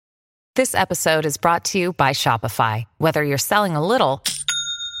This episode is brought to you by Shopify. Whether you're selling a little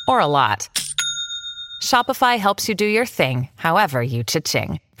or a lot, Shopify helps you do your thing, however you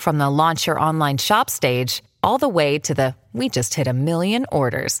cha-ching. From the launch your online shop stage, all the way to the we just hit 1 million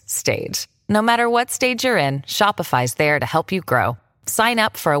orders stage. No matter what stage you're in, Shopify's there to help you grow. Sign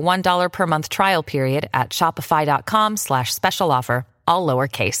up for a $1 per month trial period at shopify.com/special offer, all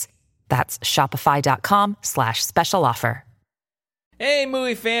lowercase. That's shopify.com/special offer. Hey,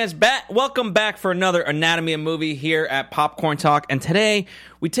 movie fans, welcome back for another Anatomy of Movie here at Popcorn Talk. And today,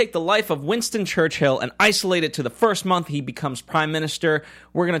 we take the life of Winston Churchill and isolate it to the first month he becomes Prime Minister.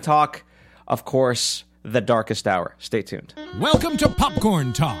 We're going to talk, of course, The Darkest Hour. Stay tuned. Welcome to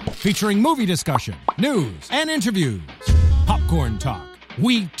Popcorn Talk, featuring movie discussion, news, and interviews. Popcorn Talk,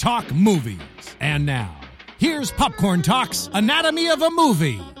 we talk movies. And now, here's Popcorn Talk's Anatomy of a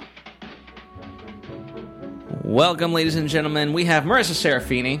Movie. Welcome, ladies and gentlemen. We have Marissa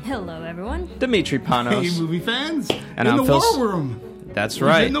Serafini. Hello, everyone. Dimitri Panos. Hey, movie fans. And in I'm the war room. That's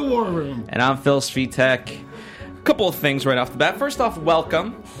right. In the war room. And I'm Phil Svitek. A couple of things right off the bat. First off,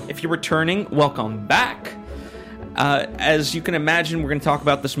 welcome. If you're returning, welcome back. As you can imagine, we're going to talk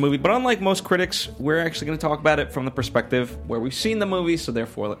about this movie, but unlike most critics, we're actually going to talk about it from the perspective where we've seen the movie, so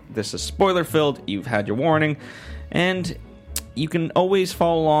therefore this is spoiler-filled. You've had your warning, and you can always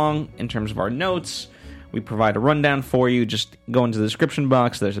follow along in terms of our notes. We provide a rundown for you. Just go into the description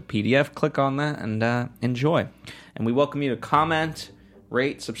box. There's a PDF. Click on that and enjoy. And we welcome you to comment,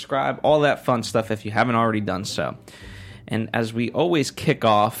 rate, subscribe, all that fun stuff if you haven't already done so. And as we always kick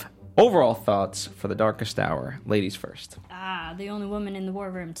off, overall thoughts for The Darkest Hour. Ladies first. The only woman in the war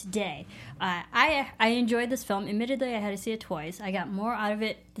room today. I enjoyed this film. Admittedly, I had to see it twice. I got more out of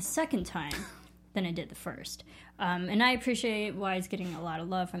it the second time than I did the first. And I appreciate why it's getting a lot of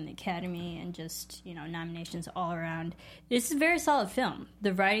love from the Academy and just, nominations all around. This is a very solid film.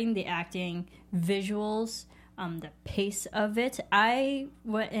 The writing, the acting, visuals, the pace of it. I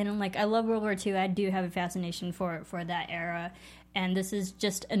love World War II. I do have a fascination for that era. And this is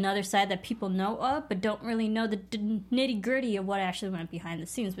just another side that people know of, but don't really know the nitty-gritty of what actually went behind the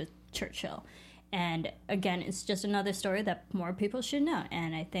scenes with Churchill. And again, it's just another story that more people should know.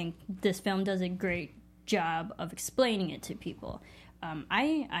 And I think this film does a great job of explaining it to people.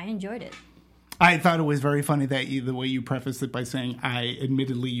 I enjoyed it. I thought it was very funny that the way you prefaced it by saying,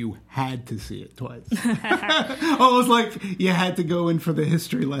 admittedly, you had to see it twice. Almost like you had to go in for the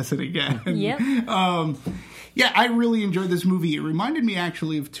history lesson again. Yep. Yeah, I really enjoyed this movie. It reminded me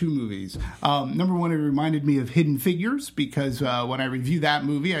actually of two movies. Number one, it reminded me of Hidden Figures, because when I review that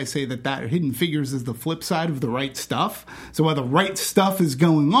movie, I say that Hidden Figures is the flip side of The Right Stuff. So while The Right Stuff is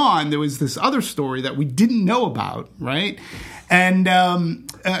going on, there was this other story that we didn't know about, right? And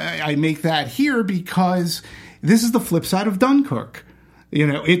I make that here because this is the flip side of Dunkirk.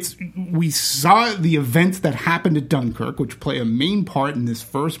 We saw the events that happened at Dunkirk, which play a main part in this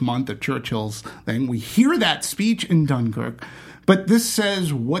first month of Churchill's thing. We hear that speech in Dunkirk, but this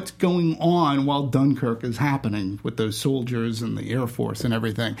says what's going on while Dunkirk is happening with those soldiers and the Air Force and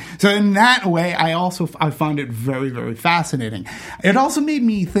everything. So in that way, I found it very, very fascinating. It also made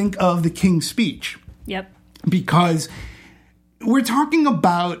me think of the King's Speech. Yep. Because we're talking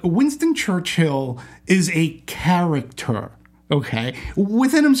about Winston Churchill is a character. Okay,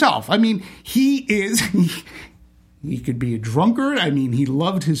 within himself. I mean, he could be a drunkard. I mean, he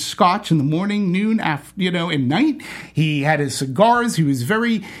loved his scotch in the morning, noon, and night. He had his cigars. He was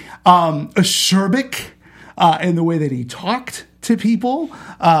very acerbic in the way that he talked to people.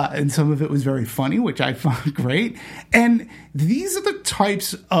 And some of it was very funny, which I found great. And these are the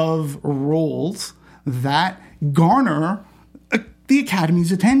types of roles that garner the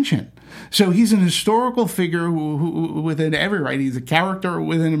Academy's attention. So he's an historical figure who within every right, he's a character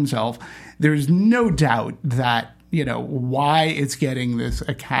within himself. There's no doubt that, why it's getting this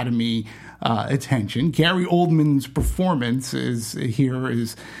Academy attention. Gary Oldman's performance is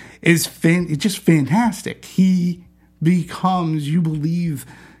just fantastic. He becomes, you believe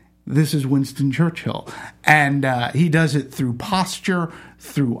this is Winston Churchill. And he does it through posture,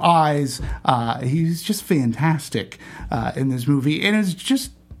 through eyes. He's just fantastic in this movie. And it's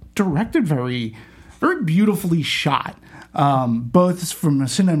just directed very, very beautifully shot, both from a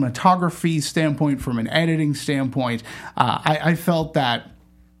cinematography standpoint, from an editing standpoint. I felt that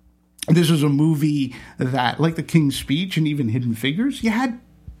this was a movie that, like The King's Speech and even Hidden Figures, you had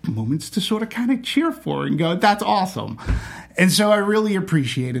moments to sort of kind of cheer for and go, that's awesome. And so I really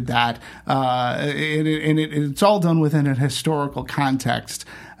appreciated that. It's all done within a historical context.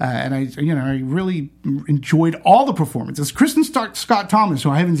 And I really enjoyed all the performances. Kristen Scott Thomas,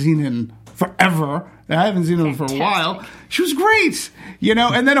 who I haven't seen in forever. I haven't seen her for a while. She was great,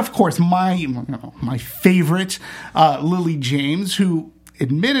 And then, of course, my favorite, Lily James, who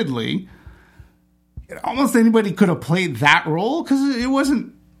admittedly, almost anybody could have played that role because it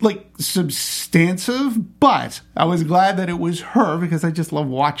wasn't substantive, but I was glad that it was her because I just love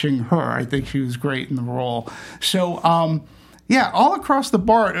watching her. I think she was great in the role. So, all across the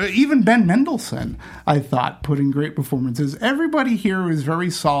board, even Ben Mendelsohn, I thought, put in great performances. Everybody here is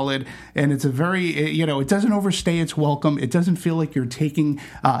very solid, and it's a very, it doesn't overstay its welcome. It doesn't feel like you're taking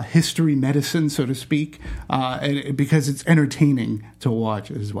history medicine, so to speak, because it's entertaining to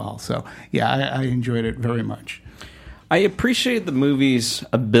watch as well. So, I enjoyed it very much. I appreciate the movie's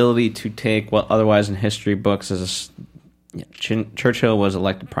ability to take what otherwise in history books as Churchill was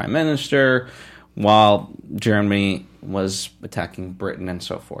elected prime minister while Germany was attacking Britain and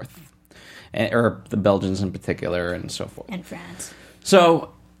so forth, or the Belgians in particular and so forth. And France.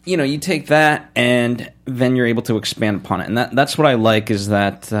 So, you take that and then you're able to expand upon it. And that's what I like is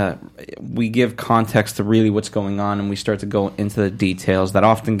that we give context to really what's going on and we start to go into the details that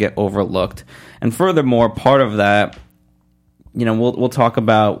often get overlooked. And furthermore, part of that, we'll talk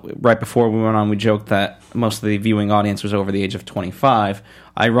about, right before we went on, we joked that most of the viewing audience was over the age of 25.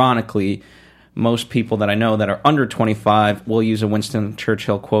 Ironically, most people that I know that are under 25 will use a Winston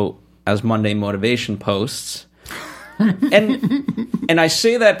Churchill quote as Monday motivation posts. And I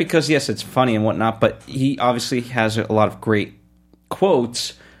say that because, yes, it's funny and whatnot, but he obviously has a lot of great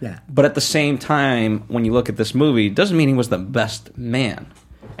quotes. Yeah. But at the same time, when you look at this movie, it doesn't mean he was the best man.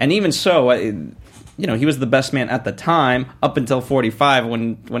 And even so, he was the best man at the time up until 45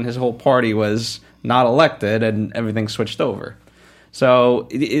 when his whole party was not elected and everything switched over. So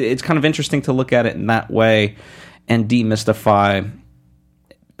it's kind of interesting to look at it in that way and demystify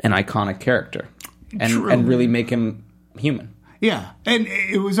an iconic character and really make him human. Yeah, and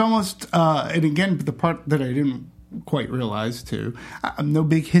it was almost, and again, the part that I didn't quite realize too, I'm no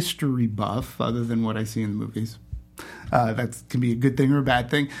big history buff other than what I see in the movies. That can be a good thing or a bad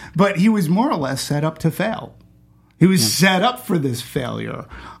thing, but he was more or less set up to fail. He was set up for this failure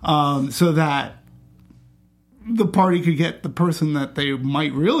so that the party could get the person that they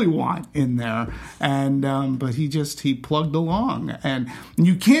might really want in there, and but he plugged along, and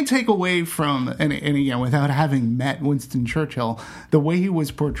you can't take away from and again without having met Winston Churchill, the way he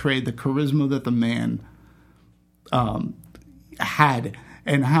was portrayed, the charisma that the man had,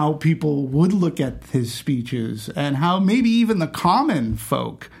 and how people would look at his speeches, and how maybe even the common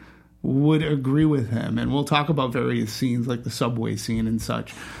folk would agree with him. And we'll talk about various scenes like the subway scene and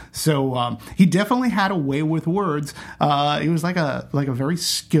such. So he definitely had a way with words. He was like a very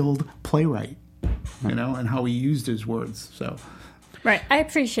skilled playwright, and how he used his words. So, right, I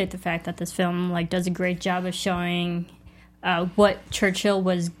appreciate the fact that this film does a great job of showing what Churchill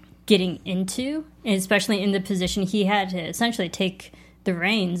was getting into, and especially in the position he had to essentially take the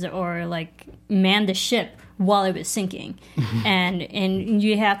reins or man the ship while it was sinking. And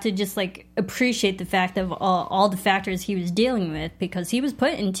you have to just appreciate the fact of all the factors he was dealing with, because he was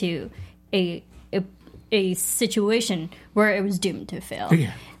put into a situation where it was doomed to fail.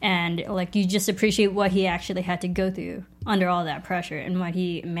 Yeah. And you just appreciate what he actually had to go through under all that pressure and what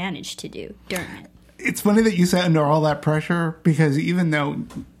he managed to do during it. It's funny that you say under all that pressure, because even though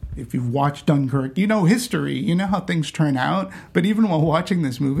if you've watched Dunkirk, you know history, you know how things turn out. But even while watching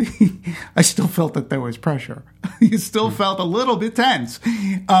this movie, I still felt that there was pressure. You still felt a little bit tense.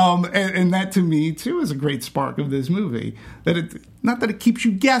 And that to me, too, is a great spark of this movie. Not that it keeps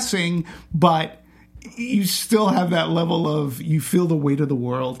you guessing, but you still have that level of, you feel the weight of the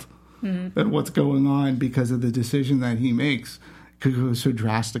world and what's going on because of the decision that he makes could go so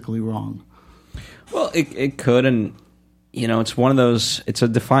drastically wrong. Well, it could, and it's one of those, it's a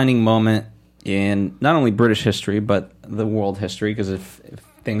defining moment in not only British history, but the world history, because if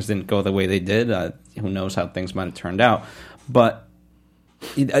things didn't go the way they did, who knows how things might have turned out. But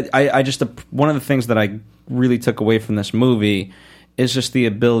I just, one of the things that I really took away from this movie is just the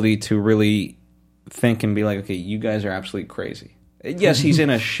ability to really think and be like, okay, you guys are absolutely crazy. Yes, he's in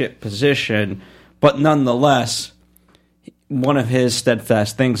a shit position, but nonetheless, one of his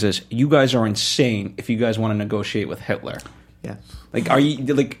steadfast things is, you guys are insane if you guys want to negotiate with Hitler. Yes. Are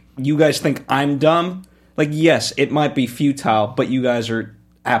you, you guys think I'm dumb? Yes, it might be futile, but you guys are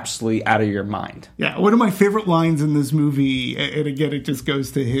absolutely out of your mind. Yeah, one of my favorite lines in this movie, and again, it just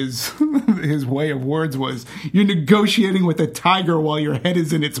goes to his his way of words, was, you're negotiating with a tiger while your head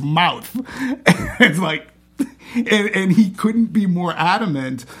is in its mouth. It's and he couldn't be more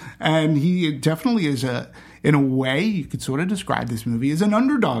adamant, and he definitely is in a way, you could sort of describe this movie as an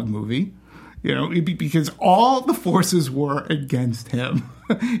underdog movie. Because all the forces were against him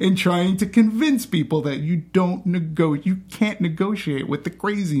in trying to convince people that you can't negotiate with the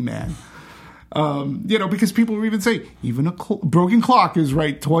crazy man. Because people were even saying, even a broken clock is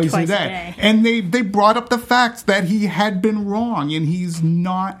right twice a day. And they brought up the facts that he had been wrong and he's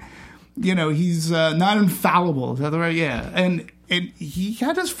not, he's not infallible. Is that right? Yeah. And he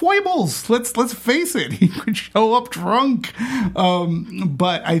had his foibles. Let's face it. He could show up drunk.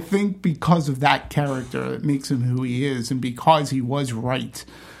 But I think because of that character, it makes him who he is. And because he was right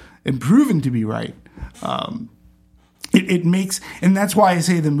and proven to be right, it makes, and that's why I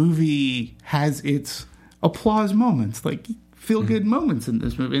say the movie has its applause moments, like feel good moments in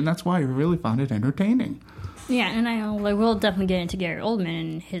this movie. And that's why I really found it entertaining. Yeah, and we'll definitely get into Gary Oldman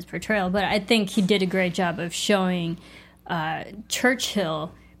and his portrayal, but I think he did a great job of showing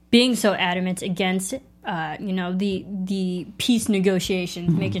Churchill being so adamant against the peace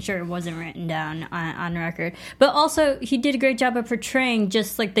negotiations, making sure it wasn't written down on record. But also, he did a great job of portraying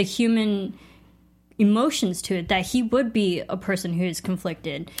just like the human emotions to it, that he would be a person who is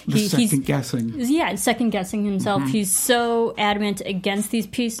conflicted. He's second-guessing. Yeah, second-guessing himself. He's so adamant against these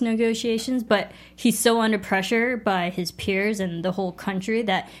peace negotiations, but he's so under pressure by his peers and the whole country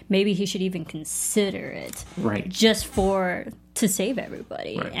that maybe he should even consider it. Right. Just to save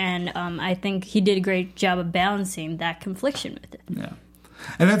everybody. Right. And I think he did a great job of balancing that confliction with it. Yeah.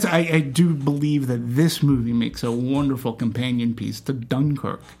 And I do believe that this movie makes a wonderful companion piece to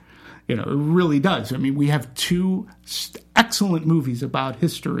Dunkirk. It really does. I mean, we have two excellent movies about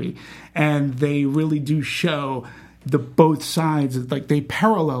history, and they really do show the both sides. Like, they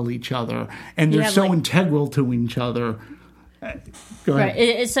parallel each other, and they're so integral to each other. Go ahead. Right.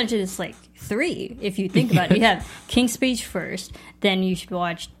 It's essentially it's like three, if you think about it. You have King's Speech first, then you should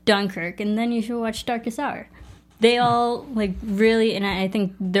watch Dunkirk, and then you should watch Darkest Hour. They all, really, and I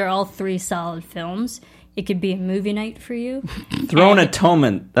think they're all three solid films. It could be a movie night for you. Throne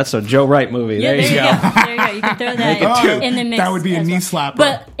Atonement. That's a Joe Wright movie. Yeah, there you go. There you go. You can throw that in the mix. That would be a knee slapper.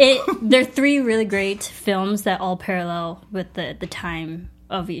 But they're three really great films that all parallel with the time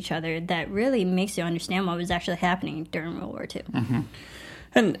of each other that really makes you understand what was actually happening during World War II. Mm-hmm.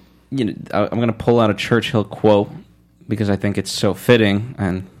 And, I'm going to pull out a Churchill quote because I think it's so fitting,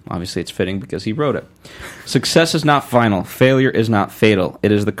 and obviously it's fitting because he wrote it. Success is not final. Failure is not fatal.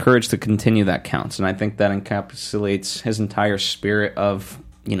 It is the courage to continue that counts. And I think that encapsulates his entire spirit of,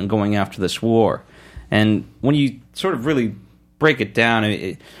 going after this war. And when you sort of really break it down,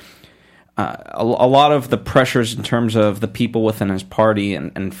 a lot of the pressures in terms of the people within his party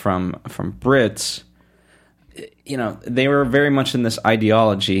and from Brits, they were very much in this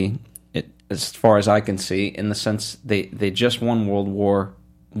ideology, as far as I can see, in the sense they just won World War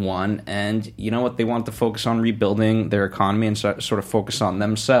I, and you know what? They want to focus on rebuilding their economy and sort of focus on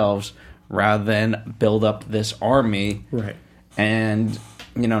themselves rather than build up this army. Right. And,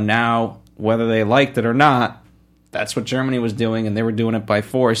 now, whether they liked it or not, that's what Germany was doing, and they were doing it by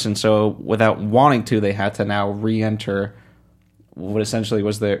force, and so without wanting to, they had to now re-enter what essentially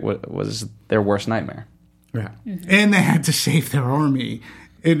was their worst nightmare. Yeah. Mm-hmm. And they had to save their army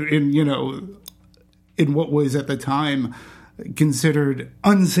in what was at the time considered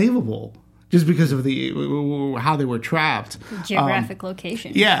unsavable just because of how they were trapped. The geographic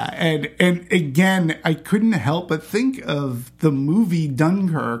location. Yeah, and again, I couldn't help but think of the movie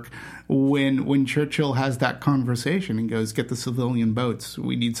Dunkirk when Churchill has that conversation and goes, "Get the civilian boats.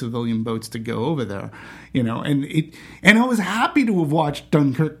 We need civilian boats to go over there." And I was happy to have watched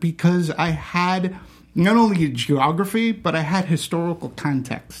Dunkirk because I had not only a geography, but I had historical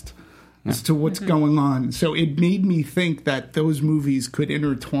context as to what's going on. So it made me think that those movies could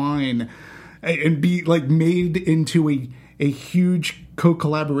intertwine and be made into a huge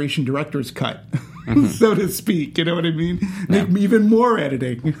co-collaboration director's cut, so to speak. You know what I mean? Make even more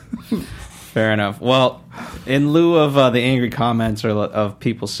editing. Fair enough. Well, in lieu of the angry comments or of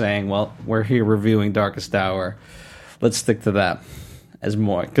people saying, well, we're here reviewing Darkest Hour, let's stick to that as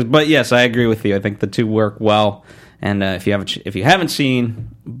more. But yes, I agree with you. I think the two work well. And if you haven't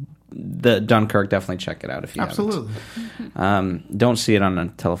seen the Dunkirk, definitely check it out if you Absolutely. haven't. Don't see it on a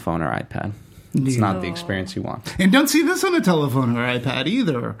telephone or iPad. It's not the experience you want. And don't see this on a telephone or iPad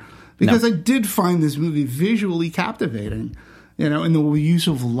either, because I did find this movie visually captivating, in the use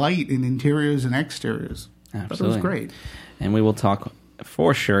of light in interiors and exteriors. Absolutely. But it was great. And we will talk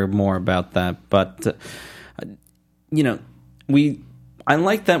for sure more about that. But, I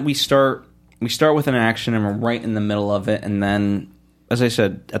like that we start with an action and we're right in the middle of it, and then, as I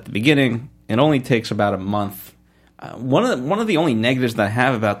said at the beginning, it only takes about a month. One of the only negatives that I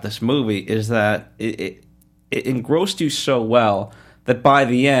have about this movie is that it engrossed you so well that by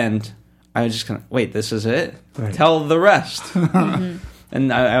the end, I was just kind of, wait, this is it? Right. Tell the rest.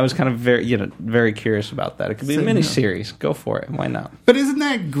 And I was kind of very curious about that. It could be a miniseries. Go for it. Why not? But isn't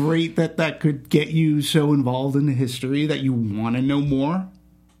that great that could get you so involved in the history that you want to know more?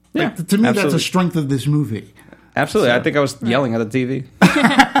 Yeah, like, to me, absolutely. That's a strength of this movie. Absolutely. So, I think I was yelling at the TV.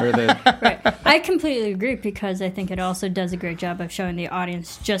 Right. I completely agree, because I think it also does a great job of showing the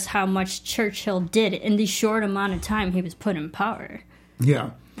audience just how much Churchill did in the short amount of time he was put in power.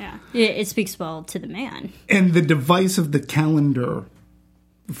 Yeah. Yeah. It speaks well to the man. And the device of the calendar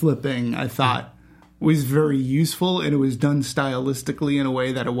flipping, I thought, was very useful, and it was done stylistically in a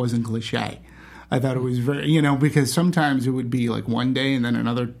way that it wasn't cliche. I thought it was very, because sometimes it would be like one day, and then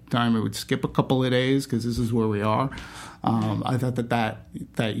another time it would skip a couple of days because this is where we are. I thought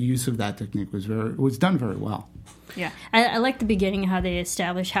that use of that technique was done very well. Yeah, I like the beginning, how they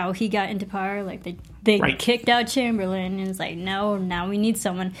establish how he got into power. Like they right. kicked out Chamberlain, and it's like, no, now we need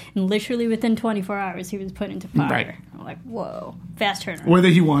someone. And literally within 24 hours, he was put into power. Right. I'm like, whoa, fast turnaround. Whether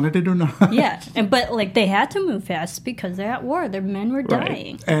he wanted it or not. Yeah, but like they had to move fast because they're at war. Their men were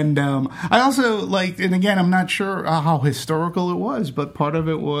dying. Right. And I also liked, and again, I'm not sure how historical it was, but part of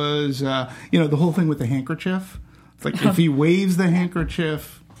it was, the whole thing with the handkerchief. It's like if he waves the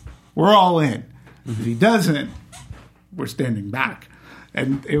handkerchief, we're all in. If he doesn't, we're standing back.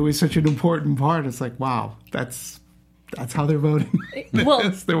 And it was such an important part. It's like, wow, that's how they're voting. Well,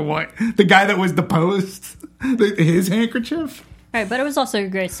 the guy that was deposed, his handkerchief. Right, but it was also a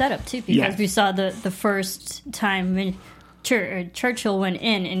great setup too, because we saw the first time when Churchill went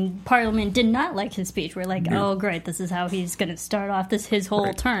in, and Parliament did not like his speech. We're like, oh great, this is how he's going to start off his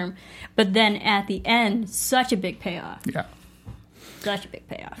whole term. But then at the end, such a big payoff. Yeah, such a big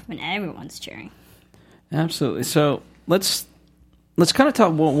payoff, and everyone's cheering. Absolutely. So let's kind of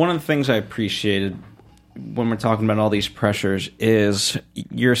talk. Well, one of the things I appreciated when we're talking about all these pressures is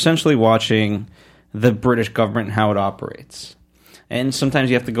you're essentially watching the British government and how it operates, and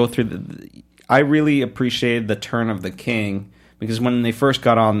sometimes you have to go through I really appreciated the turn of the king, because when they first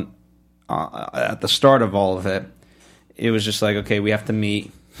got on at the start of all of it, it was just like, okay, we have to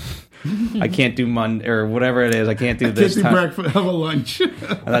meet. I can't do Monday or whatever it is. I can't do this. Can't do breakfast, have a lunch.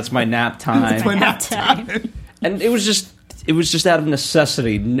 That's my nap time. That's my nap time. And it was just out of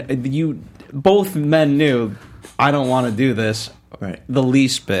necessity. Both men knew, I don't want to do this the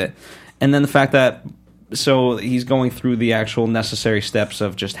least bit. And then the fact that, so he's going through the actual necessary steps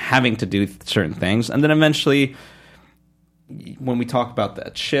of just having to do certain things. And then eventually, when we talk about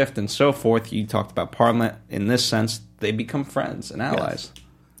that shift and so forth, you talked about Parliament in this sense, they become friends and allies.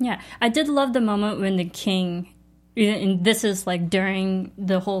 Yeah, I did love the moment when the king, and this is like during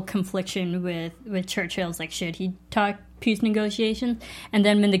the whole confliction with Churchill's, like, should he talk peace negotiations? And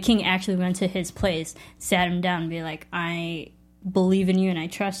then when the king actually went to his place, sat him down and be like, I believe in you and I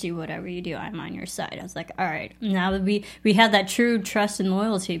trust you, whatever you do, I'm on your side. I was like, all right, now that we had that true trust and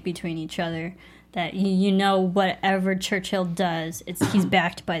loyalty between each other, that whatever Churchill does, he's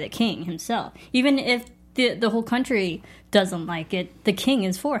backed by the king himself. Even if the whole country doesn't like it, the king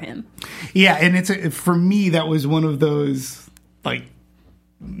is for him. Yeah, and for me, that was one of those, like,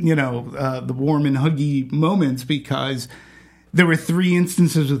 the warm and huggy moments, because there were 3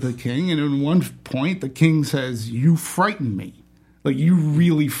 instances of the king, and at one point, the king says, you frighten me. Like, you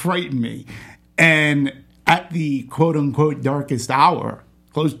really frighten me. And at the quote-unquote darkest hour,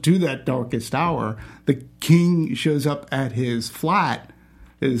 close to that darkest hour, the king shows up at his flat,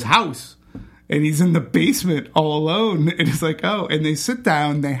 his house, and he's in the basement all alone. And it's like, oh, and they sit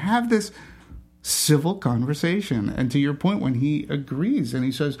down, they have this civil conversation. And to your point, when he agrees and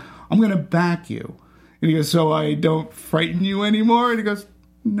he says, I'm going to back you. And he goes, so I don't frighten you anymore? And he goes,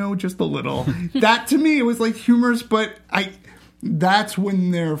 no, just a little. That, to me, it was like humorous, but that's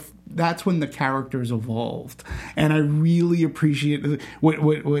when the characters evolved. And I really appreciate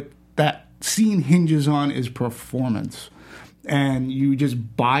what that scene hinges on is performance. And you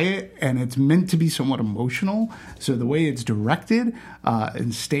just buy it, and it's meant to be somewhat emotional. So the way it's directed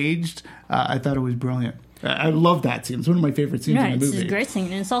and staged, I thought it was brilliant. I love that scene. It's one of my favorite scenes in the movie. It's a great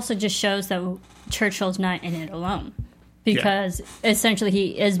scene. And it also just shows that Churchill's not in it alone. Because essentially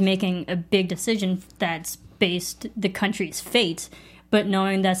he is making a big decision that's based the country's fate. But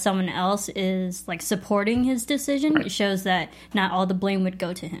knowing that someone else is, like, supporting his decision, it shows that not all the blame would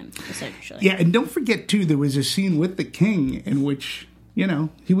go to him, essentially. Yeah, and don't forget, too, there was a scene with the king in which,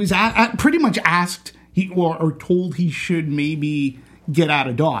 he was pretty much asked or told he should maybe get out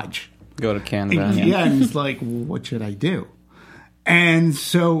of Dodge. Go to Canada. And he's like, well, what should I do? And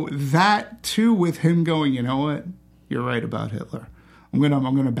so that, too, with him going, you know what, you're right about Hitler. I'm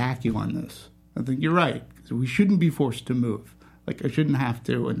gonna back you on this. I think you're right. So we shouldn't be forced to move. Like, I shouldn't have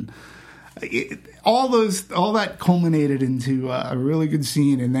to. And all that culminated into a really good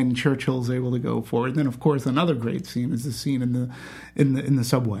scene, and then Churchill's able to go forward. And then, of course, another great scene is the scene in the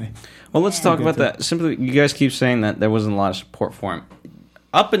subway. Well, let's talk about that. Simply, you guys keep saying that there wasn't a lot of support for him.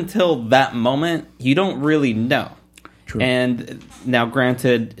 Up until that moment, you don't really know. True. And now,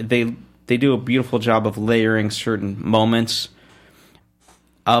 granted, they do a beautiful job of layering certain moments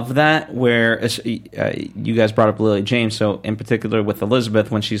of that, where you guys brought up Lily James, so in particular with Elizabeth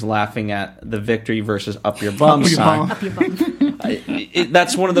when she's laughing at the victory versus up your bum sign. Up your bum.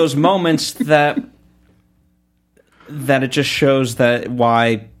 That's one of those moments that it just shows that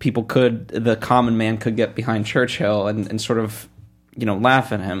why the common man could get behind Churchill and sort of,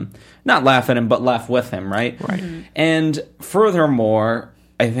 laugh at him. Not laugh at him, but laugh with him, right? Right. Mm-hmm. And furthermore,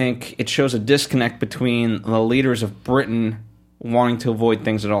 I think it shows a disconnect between the leaders of Britain wanting to avoid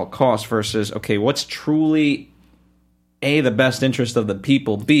things at all costs versus, okay, what's truly, A, the best interest of the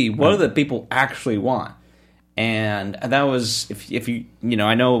people, B, what do the people actually want? And that was, if you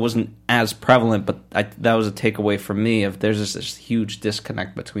I know it wasn't as prevalent, but that was a takeaway from me of there's this huge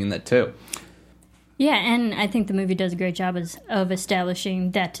disconnect between the two. Yeah, and I think the movie does a great job of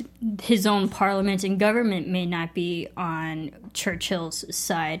establishing that his own parliament and government may not be on Churchill's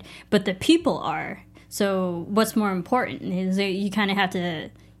side, but the people are. So what's more important is that you kind of have to,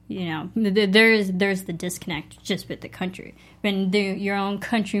 there's the disconnect just with the country. When your own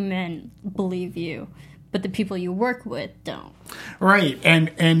countrymen believe you, but the people you work with don't. Right,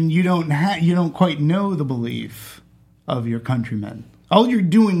 and you don't quite know the belief of your countrymen. All you're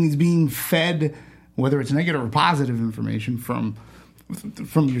doing is being fed, whether it's negative or positive information, from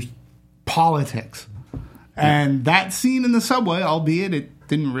your politics. And that scene in the subway, albeit it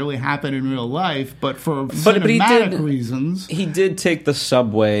didn't really happen in real life, but for cinematic reasons, he did take the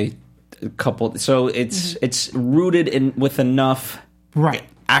subway a couple. So it's rooted with enough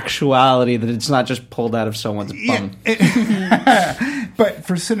actuality that it's not just pulled out of someone's bum. But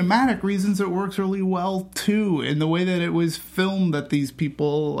for cinematic reasons, it works really well too, in the way that it was filmed. That these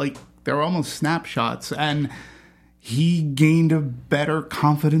people, they're almost snapshots, and he gained a better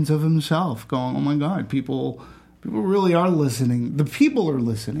confidence of himself, going, "Oh my God, people really are listening. The people are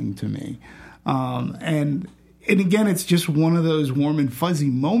listening to me." And again, it's just one of those warm and fuzzy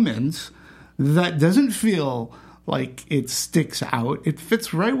moments that doesn't feel like it sticks out. It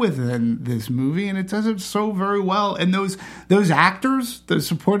fits right within this movie, and it does it so very well. And those actors, the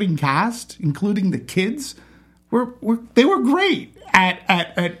supporting cast, including the kids, were great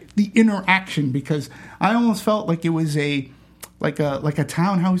at the interaction, because I almost felt like it was a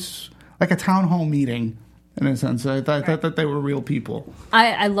town hall meeting. In a sense, I thought that they were real people.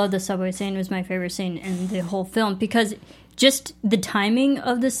 I love the subway scene. It was my favorite scene in the whole film, because just the timing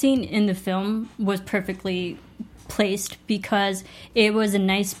of the scene in the film was perfectly placed, because it was a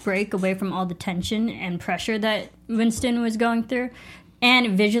nice break away from all the tension and pressure that Winston was going through.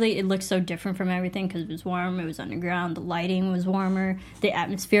 And visually, it looked so different from everything, because it was warm, it was underground, the lighting was warmer, the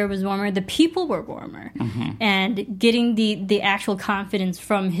atmosphere was warmer, the people were warmer. Mm-hmm. And getting the actual confidence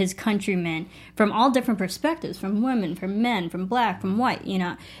from his countrymen, from all different perspectives, from women, from men, from black, from white,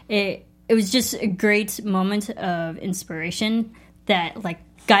 it was just a great moment of inspiration that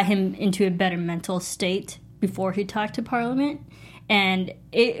got him into a better mental state before he talked to Parliament. And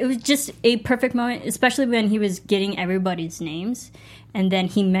it was just a perfect moment, especially when he was getting everybody's names. And then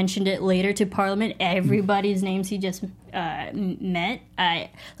he mentioned it later to Parliament, everybody's names he just met. I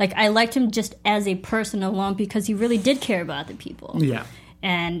liked him just as a person alone, because he really did care about the people. Yeah.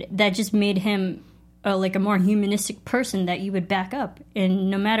 And that just made him a more humanistic person that you would back up. And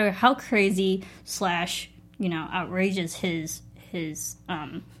no matter how crazy / outrageous his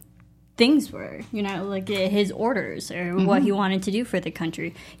things were, his orders or what he wanted to do for the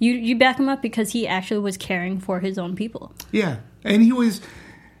country, you back him up because he actually was caring for his own people. Yeah, and he was,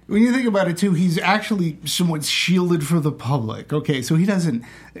 when you think about it too, he's actually somewhat shielded for the public. Okay, so he doesn't,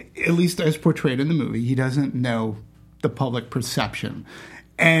 at least as portrayed in the movie, he doesn't know the public perception.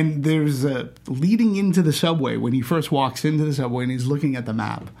 And there's leading into the subway, when he first walks into the subway and he's looking at the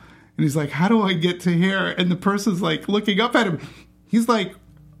map, and he's like, "How do I get to here?" And the person's looking up at him. He's like,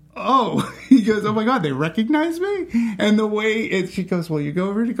 "Oh," he goes, "Oh my God, they recognize me?" And the way she goes, "Well, you go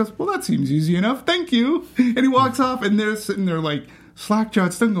over," and he goes, "Well, that seems easy enough, thank you." And he walks off, and they're sitting there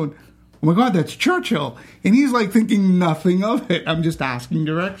slack-jawed, still going, "Oh my God, that's Churchill." And he's thinking nothing of it. I'm just asking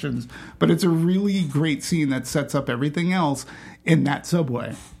directions. But it's a really great scene that sets up everything else in that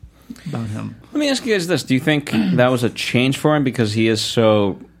subway about him. Let me ask you guys this. Do you think that was a change for him because he is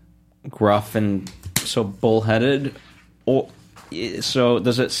so gruff and so bullheaded? So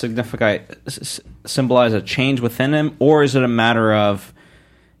does it symbolize a change within him, or is it a matter of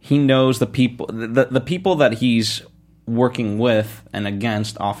he knows the people that he's working with and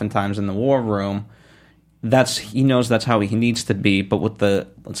against, oftentimes in the war room. He knows that's how he needs to be, but with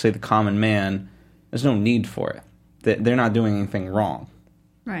let's say the common man, there's no need for it. They're not doing anything wrong.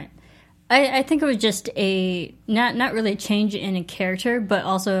 Right. I think it was just a not really a change in a character, but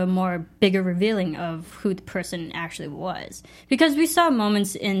also a more bigger revealing of who the person actually was. Because we saw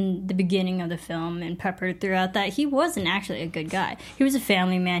moments in the beginning of the film and peppered throughout that he wasn't actually a good guy. He was a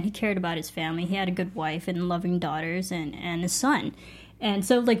family man. He cared about his family. He had a good wife and loving daughters and a son. And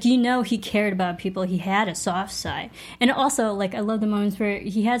so, like, he cared about people. He had a soft side. And also, like, I love the moments where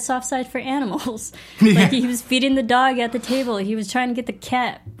he had soft side for animals. Like, he was feeding the dog at the table. He was trying to get the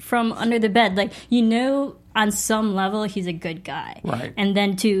cat from under the bed. Like, on some level, he's a good guy. Right. And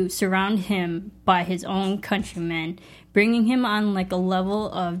then to surround him by his own countrymen, bringing him on, like, a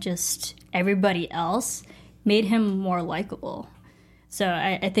level of just everybody else made him more likable. So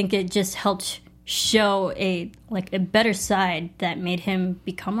I think it just helped show a better side that made him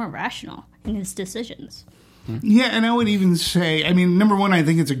become more rational in his decisions. Yeah, and I would even say, I mean, number one, I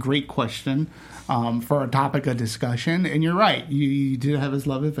think it's a great question for a topic of discussion. And you're right. You did have his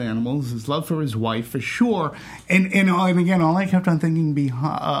love of animals, his love for his wife, for sure. And again, all I kept on thinking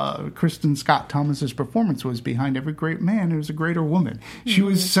Kristen Scott Thomas's performance was behind every great man, there's a greater woman. She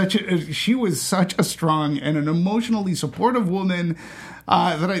was such a strong and an emotionally supportive woman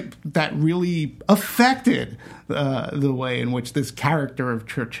that really affected the way in which this character of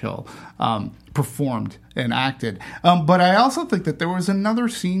Churchill performed and acted. But I also think that there was another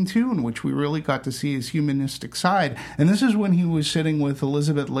scene, too, in which we really got to see his humanistic side. And this is when he was sitting with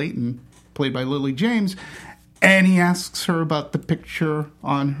Elizabeth Layton, played by Lily James, and he asks her about the picture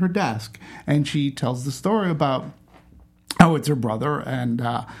on her desk. And she tells the story about how it's her brother, and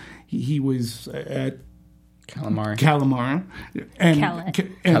he was at Calamar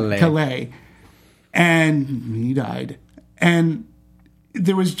and Calais, and he died. And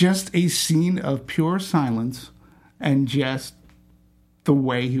there was just a scene of pure silence and just the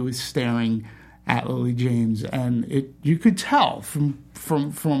way he was staring at Lily James, and you could tell from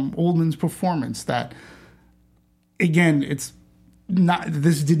Oldman's performance that, again, it's not,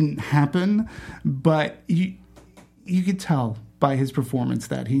 this didn't happen, but you could tell by his performance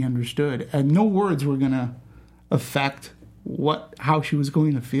that he understood, and no words were gonna affect how she was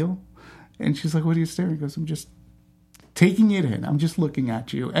going to feel. And she's like, "What are you staring?" He goes, "I'm just taking it in. I'm just looking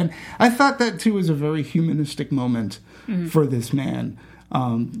at you." And I thought that too was a very humanistic moment for this man,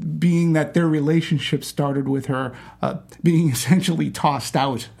 being that their relationship started with her being essentially tossed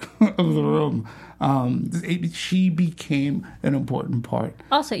out of the room. She became an important part.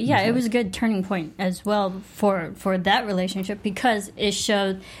 Also, yeah, it was a good turning point as well for that relationship, because it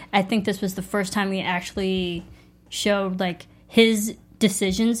showed, I think this was the first time we actually showed, like, his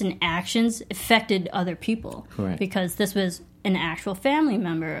decisions and actions affected other people. Correct. Because this was an actual family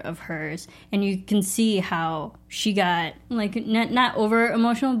member of hers, and you can see how she got, like, not over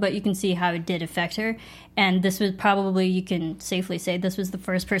emotional, but you can see how it did affect her. And this was probably, you can safely say, this was the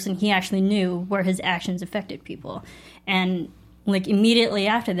first person he actually knew where his actions affected people. And, like, immediately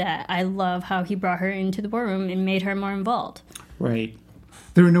after that, I love how he brought her into the war room and made her more involved. Right.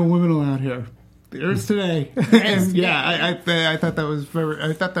 There are no women allowed here. There's today. And yeah, I thought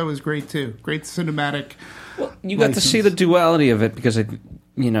that was great too. Great cinematic. Well, you got to see the duality of it, because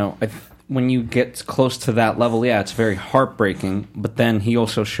when you get close to that level, yeah, it's very heartbreaking. But then he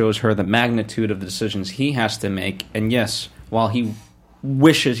also shows her the magnitude of the decisions he has to make. And yes, while he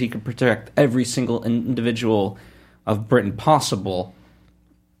wishes he could protect every single individual of Britain possible,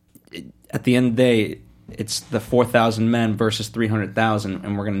 at the end of the day, it's the 4,000 men versus 300,000,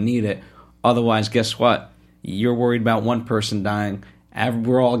 and we're going to need it. Otherwise, guess what? You're worried about one person dying.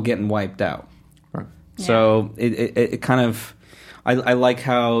 We're all getting wiped out. Right. Yeah. So it kind of... I like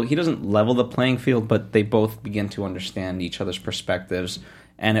how he doesn't level the playing field, but they both begin to understand each other's perspectives.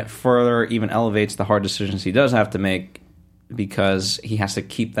 And it further even elevates the hard decisions he does have to make, because he has to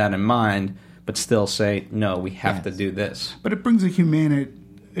keep that in mind, but still say, no, we have to do this. But it brings a humanitarian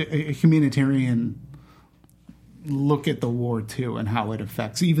look at the war too, and how it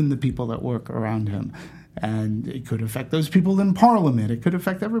affects even the people that work around him. And it could affect those people in Parliament. It could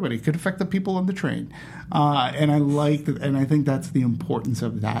affect everybody. It could affect the people on the train. And I think that's the importance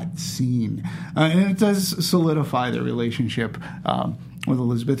of that scene. And it does solidify the relationship with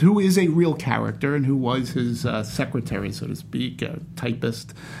Elizabeth, who is a real character and who was his secretary, so to speak, a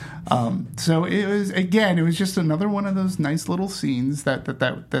typist. So it was just another one of those nice little scenes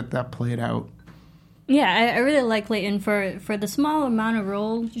that played out. Yeah, I really like Layton for the small amount of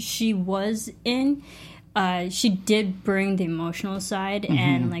role she was in. she did bring the emotional side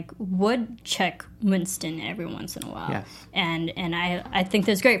and like would check Winston every once in a while. Yes. And I think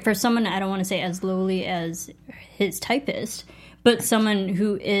that's great for someone, I don't want to say as lowly as his typist, but someone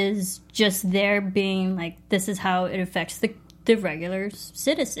who is just there being like, this is how it affects the regular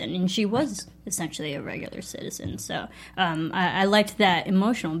citizen, and she was essentially a regular citizen. So I liked that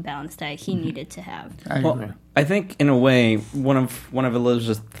emotional balance that he needed to have. I agree. I think in a way one of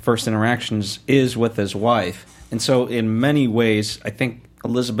Elizabeth's first interactions is with his wife, and so in many ways I think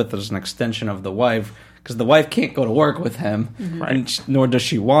Elizabeth is an extension of the wife, because the wife can't go to work with him, and nor does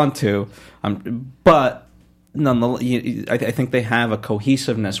she want to. But nonetheless, I think they have a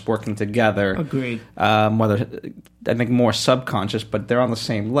cohesiveness working together. Agreed. Whether I think more subconscious, but they're on the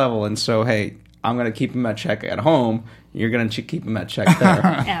same level, and so hey, I'm going to keep him at check at home. You're going to keep him at check there.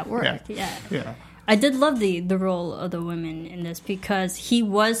 At work, yeah. I did love the role of the women in this, because he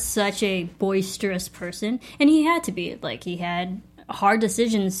was such a boisterous person, and he had to be. Like, he had hard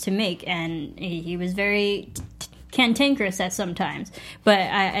decisions to make, and he was very cantankerous at some times. But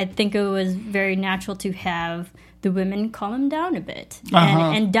I think it was very natural to have the women calm him down a bit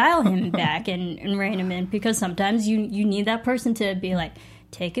and dial him back and rein him in, because sometimes you need that person to be like,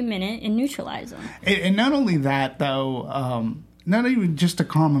 take a minute and neutralize him. And not only that, though, not even just to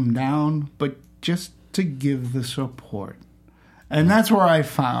calm him down, but just to give the support. And that's where I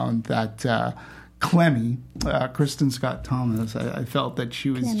found that Clemmy, Kristen Scott Thomas, I felt that she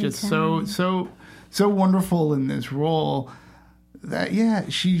was just so wonderful in this role.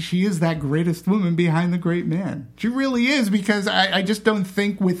 That she is that greatest woman behind the great man. She really is, because I just don't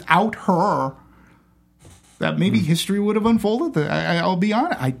think without her that maybe history would have unfolded. I'll be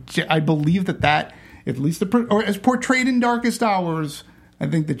honest. I believe that at least or as portrayed in Darkest Hours, I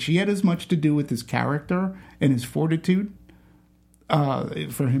think that she had as much to do with his character and his fortitude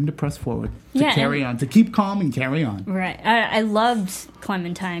for him to press forward, to carry on, to keep calm and carry on. Right. I loved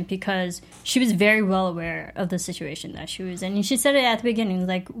Clementine because she was very well aware of the situation that she was in. And she said it at the beginning,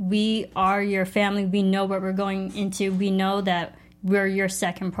 like, we are your family. We know what we're going into. We know that we're your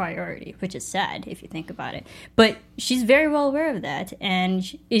second priority, which is sad if you think about it. But she's very well aware of that, and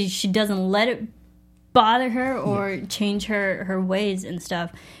she doesn't let it bother her or change her ways and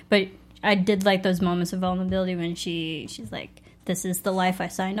stuff. But I did like those moments of vulnerability when she's like, this is the life I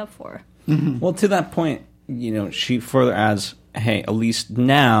signed up for. Mm-hmm. Well, to that point, she further adds, hey, at least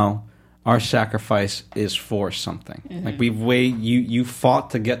now our sacrifice is for something. Mm-hmm. Like, you fought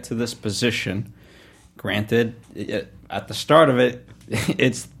to get to this position. Granted, at the start of it,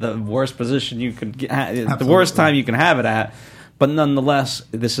 it's the worst position you could get, the worst time you can have it at. But nonetheless,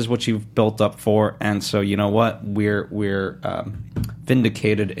 this is what you've built up for, and so you know what? We're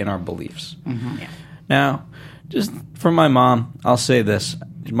vindicated in our beliefs. Mm-hmm. Yeah. Now, just for my mom, I'll say this: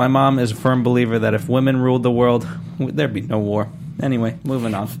 my mom is a firm believer that if women ruled the world, there'd be no war. Anyway,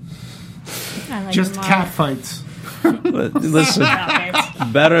 moving on. I like Just cat fights. Listen, Stop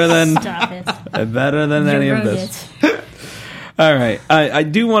it. better than You any of wrote this. it. All right, I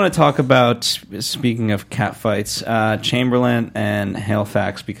do want to talk about, speaking of cat fights, Chamberlain and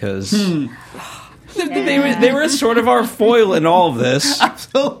Halifax, because they were sort of our foil in all of this.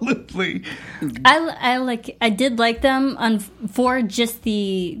 Absolutely. I did like them for just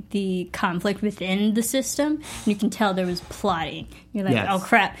the conflict within the system. And you can tell there was plotting. You're like, oh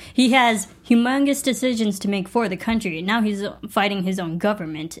crap, he has humongous decisions to make for the country. Now he's fighting his own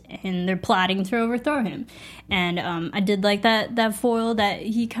government, and they're plotting to overthrow him. And I did like that foil that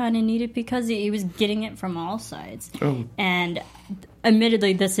he kind of needed, because he was getting it from all sides. Oh. And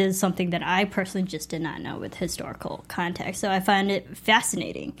admittedly, this is something that I personally just did not know with historical context. So I find it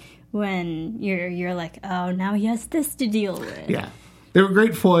fascinating when you're like, oh, now he has this to deal with. Yeah. They were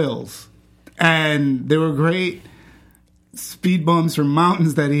great foils. And they were great speed bumps or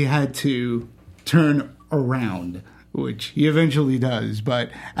mountains that he had to turn around, which he eventually does.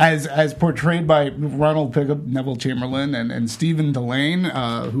 But as portrayed by Ronald Pickup, Neville Chamberlain, and Stephen Delane,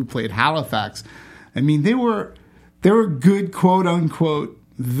 who played Halifax, I mean, they were good, quote-unquote,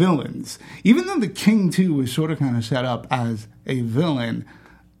 villains. Even though the king, too, was sort of kind of set up as a villain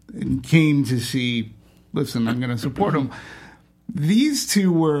and came to see, listen, I'm going to support him. These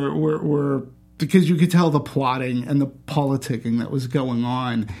two were because you could tell the plotting and the politicking that was going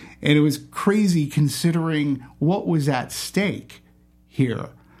on. And it was crazy considering what was at stake here.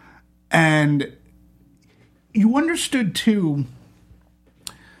 And you understood, too,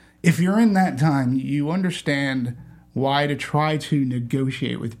 if you're in that time, you understand why to try to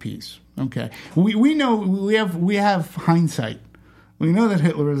negotiate with peace. Okay, we know we have hindsight. We know that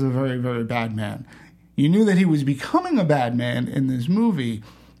Hitler is a very, very bad man. You knew that he was becoming a bad man in this movie,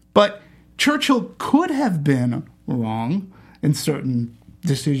 but Churchill could have been wrong in certain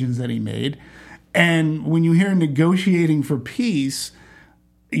decisions that he made. And when you hear negotiating for peace,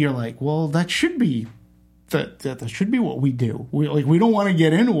 you're like, well, that should be that should be what we do. We don't want to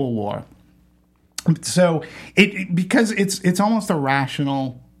get into a war. So because it's almost a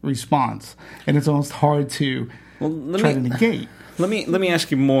rational response, and it's almost hard to try to negate. Let me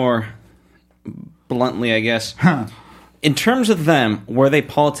ask you more bluntly, I guess. In terms of them, were they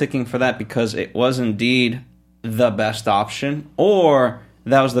politicking for that because it was indeed the best option, or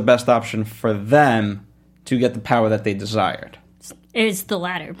that was the best option for them to get the power that they desired? It's the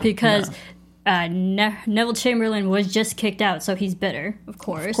latter, because Neville Chamberlain was just kicked out, so he's bitter, of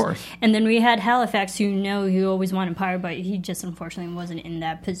course. And then we had Halifax, who always wanted power, but he just unfortunately wasn't in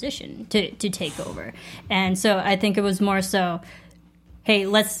that position to take over. And so I think it was more so, hey,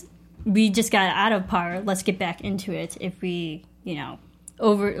 we just got out of power, let's get back into it. If we,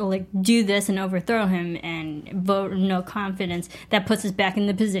 do this and overthrow him and vote no confidence, that puts us back in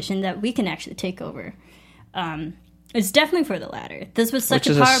the position that we can actually take over. It's definitely for the latter. This was such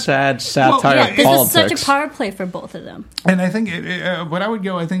a sad satire of politics. This was such a power play for both of them. And I think what I would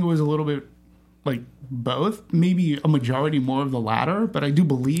go, I think it was a little bit like both, maybe a majority more of the latter, but I do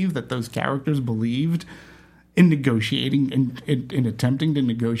believe that those characters believed in negotiating and in attempting to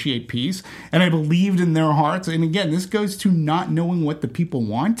negotiate peace. And I believed in their hearts. And again, this goes to not knowing what the people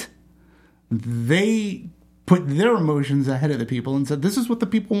want. They put their emotions ahead of the people and said, this is what the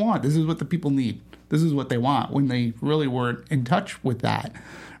people want. This is what the people need. This is what they want, when they really weren't in touch with that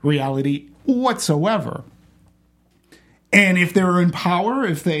reality whatsoever. And if they were in power,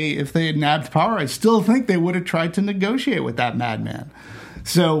 if they had nabbed power, I still think they would have tried to negotiate with that madman.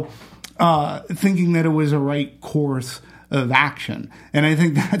 So thinking that it was a right course of action. And I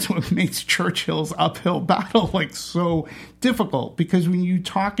think that's what makes Churchill's uphill battle so difficult. Because when you're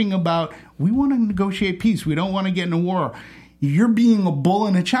talking about, we want to negotiate peace, we don't want to get in a war, you're being a bull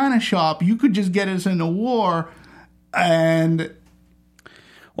in a china shop. You could just get us in a war, and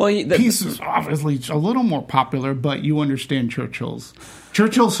peace is obviously a little more popular, but you understand Churchill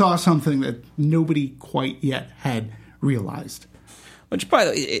saw something that nobody quite yet had realized. Which, by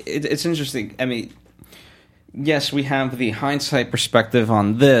the way, it's interesting. I mean, yes, we have the hindsight perspective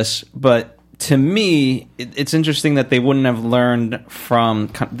on this, but to me, it's interesting that they wouldn't have learned from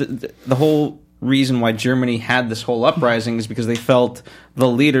the whole reason why Germany had this whole uprising is because they felt the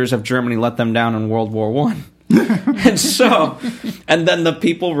leaders of Germany let them down in World War I. and then the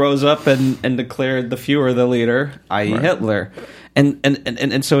people rose up and declared the Führer the leader, i.e. Right. Hitler.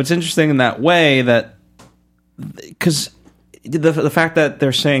 And so it's interesting in that way that, because the fact that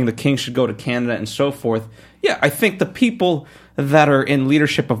they're saying the king should go to Canada and so forth, yeah, I think the people that are in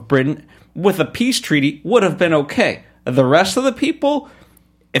leadership of Britain with a peace treaty would have been okay. The rest of the people,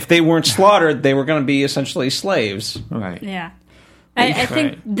 if they weren't slaughtered, they were going to be essentially slaves. Right. Yeah. I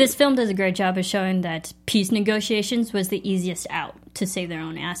think this film does a great job of showing that peace negotiations was the easiest out to save their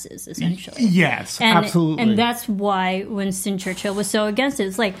own asses, essentially. Yes, absolutely. And that's why Winston Churchill was so against it.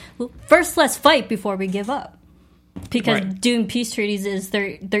 It's like, well, first let's fight before we give up. Because doing peace treaties is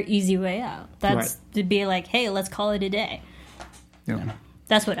their easy way out. That's to be like, hey, let's call it a day. Yeah.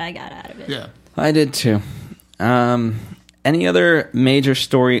 That's what I got out of it. Yeah. I did too. Any other major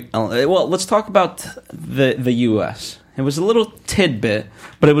story? Well, let's talk about the U.S. It was a little tidbit,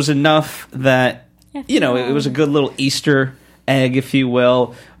 but it was enough that, it was a good little Easter egg, if you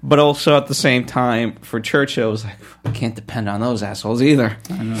will. But also at the same time, for Churchill, it was like, I can't depend on those assholes either.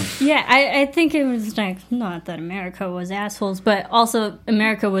 I know. Yeah, I think it was like, not that America was assholes, but also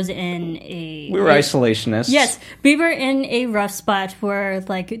America was in a... We were isolationists. Yes, we were in a rough spot where,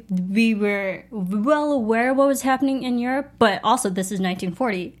 we were well aware of what was happening in Europe, but also this is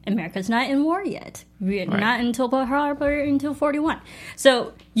 1940. America's not in war yet. Not until Pearl Harbor, until 41.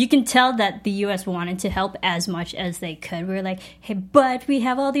 So you can tell that the U.S. wanted to help as much as they could. We were like, hey, but we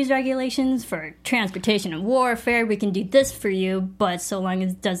have all these regulations for transportation and warfare. We can do this for you, but so long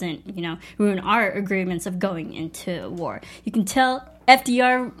as it doesn't, ruin our agreements of going into war. You can tell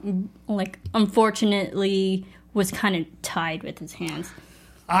FDR, unfortunately, was kind of tied with his hands.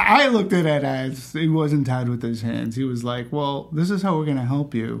 I looked at it as he wasn't tied with his hands. He was like, well, this is how we're going to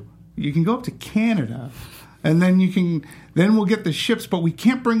help you. You can go up to Canada, and then we'll get the ships, but we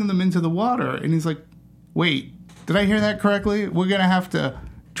can't bring them into the water. And he's like, wait, did I hear that correctly? We're going to have to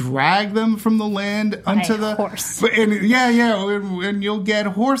drag them from the land onto the horse. And and you'll get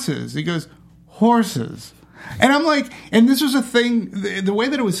horses. He goes, horses. And I'm like, and this was a thing, the way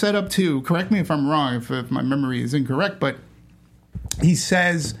that it was set up too, correct me if I'm wrong, if my memory is incorrect, but he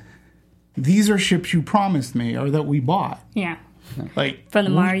says, these are ships you promised me or that we bought. Yeah. Like From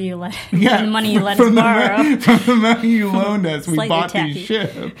the money you let, yeah, from the money you let us borrow. From the money you loaned us, we Slightly bought tacky. these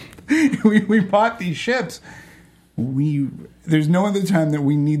ships. We bought these ships. There's no other time that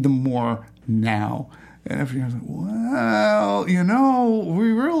we need them more now. And FDR's like, well,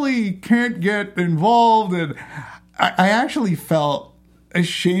 we really can't get involved. And I actually felt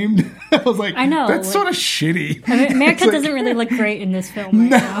ashamed. I was like, I know, that's like- sort of shitty. I mean, America It's like- doesn't really look great in this film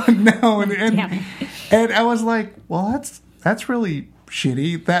right now. No, Damn it. and I was like, well, that's really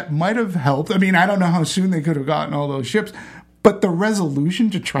shitty. That might have helped. I mean, I don't know how soon they could have gotten all those ships, but the resolution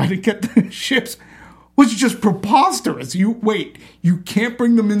to try to get the ships was just preposterous. You can't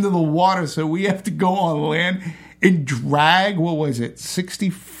bring them into the water, so we have to go on land and drag, what was it,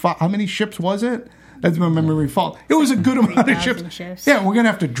 65, how many ships was it? That's my memory fault. It was a good amount of 3,000 ships. ships. Yeah, we're going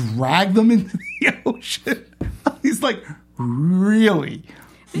to have to drag them into the ocean. He's like, really?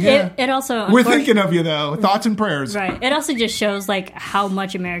 Yeah. It also We're unfor- thinking of you, though. Thoughts and prayers. Right. It also just shows like how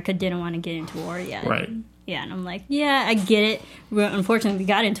much America didn't want to get into war yet. Right. Yeah, and I'm like, yeah, I get it. Unfortunately, we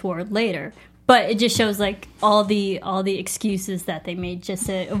got into war later, but it just shows like all the excuses that they made just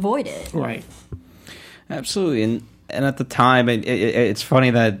to avoid it. Right. Absolutely, and at the time, it's funny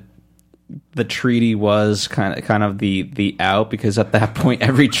that the treaty was kind of the out, because at that point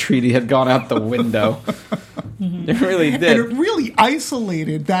every treaty had gone out the window. It really did. And it really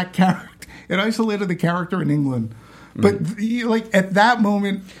isolated that character. It isolated the character in England. But like at that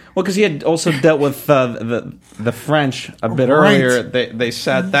moment, Well, because he had also dealt with the French a bit Right. earlier. They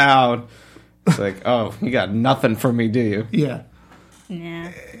sat down. It's like, oh, you got nothing for me, do you? yeah.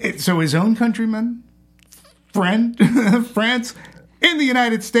 Yeah. So his own countrymen, friend, France, in the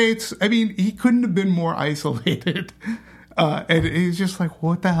United States. I mean, he couldn't have been more isolated. And he's just like,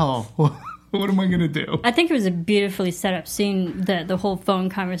 what the hell? What am I going to do? I think it was a beautifully set up scene, the whole phone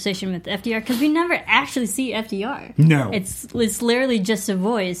conversation with FDR, because we never actually see FDR. No. It's literally just a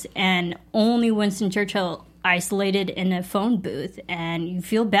voice, and only Winston Churchill isolated in a phone booth, and you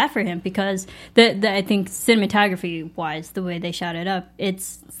feel bad for him because I think cinematography wise, the way they shot it up,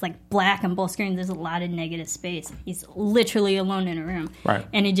 it's like black on both screens. There's a lot of negative space. He's literally alone in a room, Right.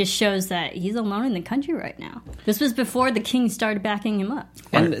 And it just shows that he's alone in the country right now. This was before the king started backing him up.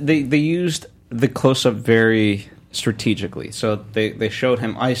 And they used the close-up very strategically. So they showed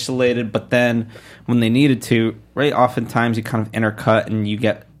him isolated, but then when they needed to, right, oftentimes you kind of intercut and you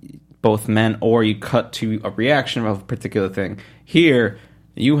get both men, or you cut to a reaction of a particular thing. Here,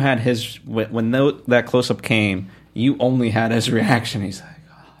 you had his, when that close-up came, you only had his reaction. He's like,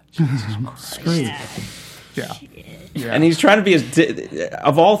 oh, Jesus Christ. Great. Yeah. And he's trying to be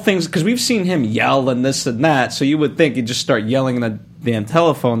of all things, because we've seen him yell and this and that, so you would think he'd just start yelling in the damn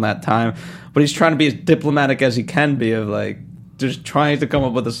telephone that time, but he's trying to be as diplomatic as he can be, of like, just trying to come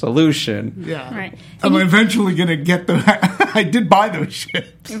up with a solution. Yeah. Right. I'm eventually going to get I did buy those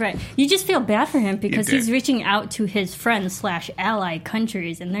ships. Right. You just feel bad for him because You do. he's reaching out to his friends / ally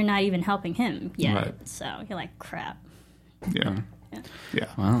countries, and they're not even helping him yet. Right. So you're like, crap. Yeah. Yeah.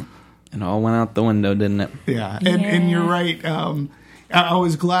 Well, it all went out the window, didn't it? Yeah. And you're right. I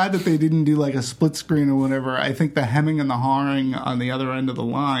was glad that they didn't do like a split screen or whatever. I think the hemming and the hawing on the other end of the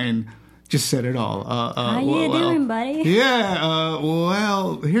line just said it all. How you doing, buddy? Yeah.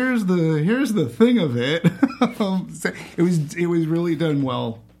 Well, here's the thing of it. It was really done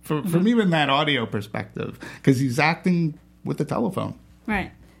well from even that audio perspective, because he's acting with the telephone.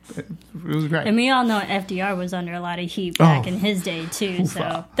 Right. It was great. And we all know FDR was under a lot of heat back Oh. in his day, too. Oofa.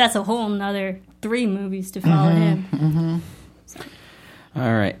 So that's a whole nother 3 movies to follow him.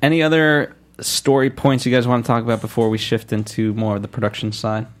 All right. Any other story points you guys want to talk about before we shift into more of the production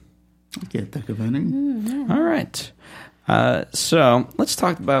side? I can't think of any. All right. So let's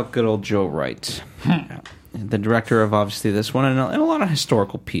talk about good old Joe Wright, the director of obviously this one and a lot of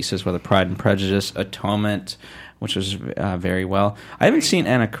historical pieces, whether Pride and Prejudice, Atonement, which was very well. I haven't seen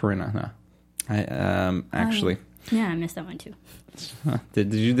Anna Karenina. Actually. Yeah, I missed that one, too.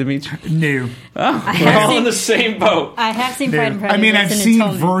 Did you, Dimitri? No. Oh, we're all in the same boat. I have seen Pride and Prejudice. I mean, I've and seen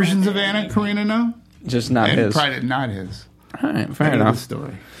Atonement, versions but- of Anna Karenina, Just not and his. Pride not his. All right, fair End of the enough.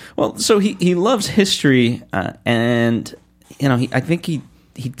 story. Well, so he loves history, and I think he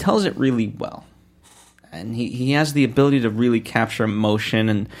tells it really well, and he has the ability to really capture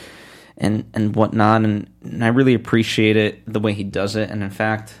emotion and whatnot, and I really appreciate it the way he does it. And in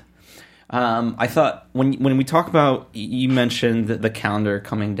fact, I thought when we talk about, you mentioned the calendar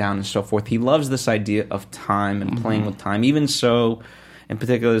coming down and so forth, he loves this idea of time and playing with time. Even so, in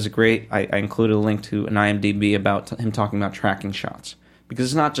particular, there's a great, I included a link to an IMDb about him talking about tracking shots. Because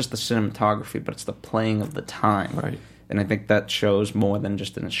it's not just the cinematography, but it's the playing of the time. Right. And I think that shows more than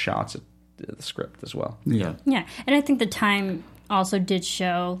just in his shots, the script as well. Yeah. Yeah, and I think the time also did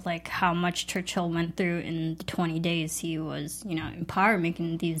show like how much Churchill went through in the 20 days he was, in power,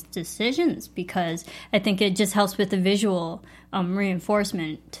 making these decisions, because I think it just helps with the visual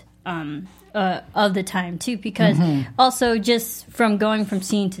reinforcement of the time too, because also just from going from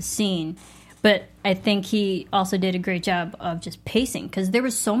scene to scene. But I think he also did a great job of just pacing, because there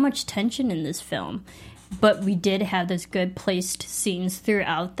was so much tension in this film. But we did have those good placed scenes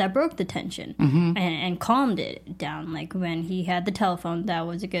throughout that broke the tension and calmed it down. Like when he had the telephone, that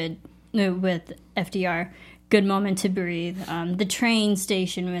was a good, with FDR, good moment to breathe. The train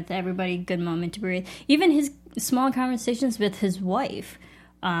station with everybody, good moment to breathe. Even his small conversations with his wife,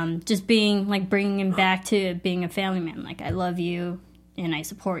 just being like bringing him back to being a family man. Like, I love you and I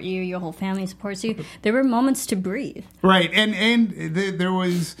support you. Your whole family supports you. There were moments to breathe. Right, and there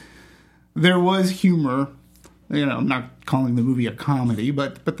was humor. I'm not calling the movie a comedy,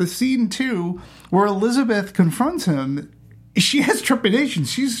 but the scene too, where Elizabeth confronts him, she has trepidation.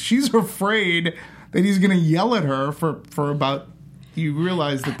 She's afraid that he's going to yell at her for about. You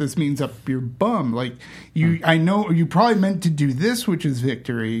realize that this means up your bum. Like, I know you probably meant to do this, which is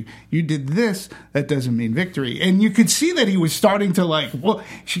victory. You did this, that doesn't mean victory. And you could see that he was starting to well,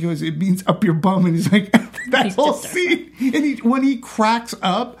 she goes, it means up your bum. And he's like, that whole scene. And when he cracks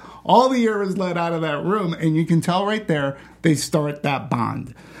up, all the air is let out of that room. And you can tell right there, they start that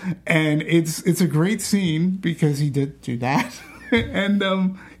bond. And it's a great scene because he did do that. And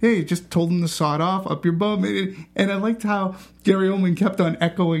he just told him to saw it off, up your bum. And I liked how Gary Oldman kept on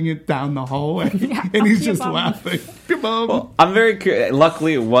echoing it down the hallway. And he's just laughing. Up your bum. Well, I'm very curious.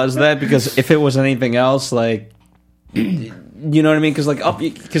 Luckily, it was that, because if it was anything else, like, you know what I mean?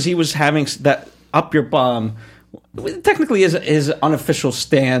 Because he was having that up your bum, technically his unofficial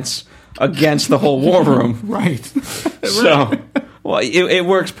stance against the whole war room. Right. So, well, it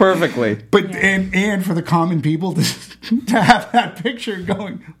works perfectly. But and for the common people to have that picture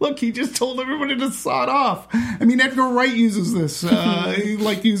going, look, he just told everybody to saw it off. I mean, Edgar Wright uses this. He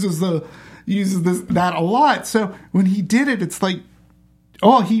uses that a lot. So when he did it, it's like,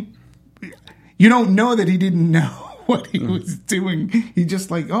 you don't know that he didn't know what he was doing. He just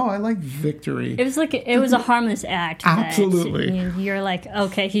I like victory. It was it was a harmless act. Absolutely. You're like,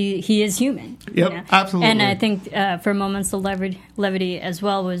 okay, he is human. Yep, absolutely. And I think for moments of levity as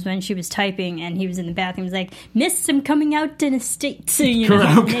well was when she was typing and he was in the bathroom. He was like, miss, I'm coming out in a state,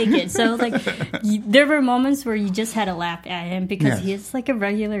 naked. So there were moments where you just had to laugh at him because he is like a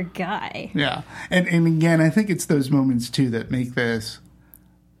regular guy. Yeah. And again, I think it's those moments too that make this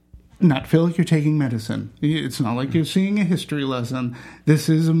not feel like you're taking medicine. It's not like you're seeing a history lesson. This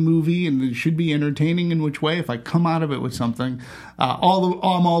is a movie, and it should be entertaining in which way. If I come out of it with something, I'm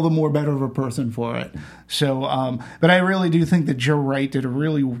all the more better of a person for it. So, but I really do think that Joe Wright did a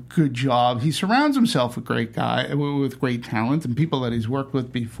really good job. He surrounds himself with great talent and people that he's worked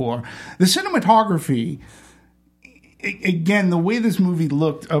with before. The cinematography, again, the way this movie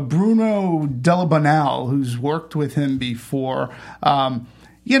looked, Bruno Delabonnel, who's worked with him before,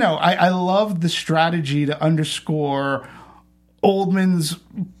 I love the strategy to underscore Oldman's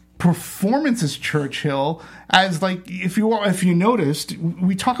performance as Churchill. As if you noticed,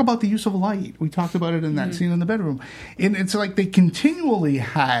 we talk about the use of light. We talked about it in that scene in the bedroom, and it's like they continually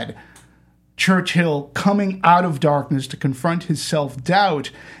had Churchill coming out of darkness to confront his self-doubt,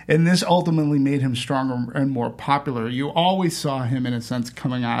 and this ultimately made him stronger and more popular. You always saw him, in a sense,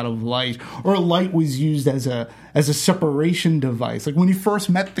 coming out of light, or light was used as a separation device. Like when he first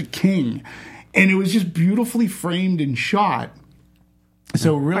met the king, and it was just beautifully framed and shot.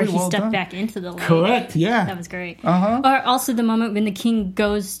 So really well done. Or he stepped back into the light. Correct, yeah. That was great. Or also the moment when the king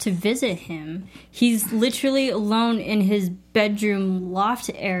goes to visit him. He's literally alone in his bedroom loft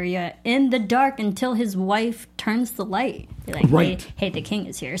area in the dark until his wife turns the light. They're like, right. hey, the king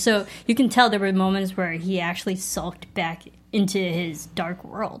is here. So you can tell there were moments where he actually sulked back into his dark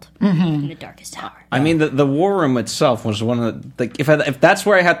world in the darkest hour. I mean, the war room itself was one of the... If that's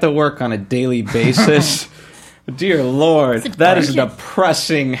where I had to work on a daily basis... Dear Lord, that is a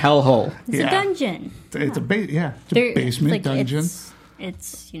depressing hellhole. It's a dungeon. It's a basement dungeon.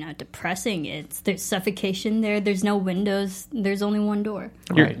 It's depressing. There's suffocation there. There's no windows. There's only one door.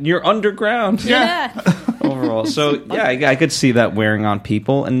 You're underground. Yeah. Overall, so I could see that wearing on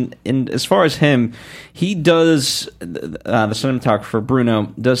people. And as far as him, he does the cinematographer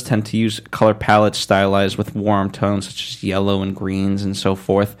Bruno does tend to use color palettes stylized with warm tones such as yellow and greens and so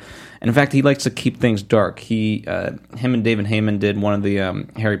forth. And in fact, he likes to keep things dark. Him and David Heyman did one of the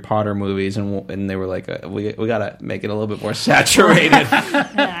Harry Potter movies, and they were like, we got to make it a little bit more saturated.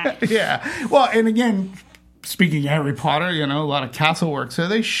 Yeah. Well, and again, speaking of Harry Potter, a lot of castle work. So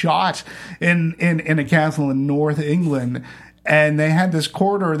they shot in a castle in North England. and they had this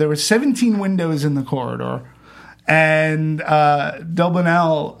corridor. There were 17 windows in the corridor. And Del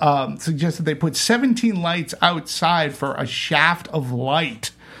Bonnell suggested they put 17 lights outside for a shaft of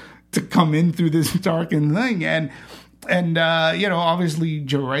light to come in through this darkened thing. And obviously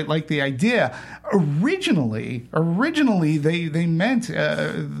Joe Wright liked the idea. Originally, they meant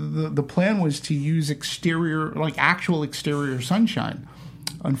the plan was to use actual exterior sunshine.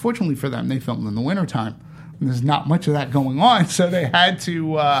 Unfortunately for them, they filmed in the wintertime. There's not much of that going on, so they had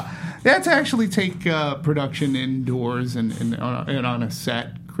to actually take production indoors and on a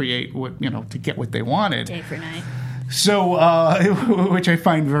set, create to get what they wanted. Day for night. So, which I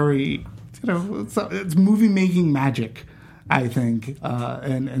find very, it's movie making magic, I think,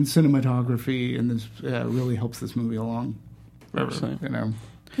 and cinematography, and this really helps this movie along.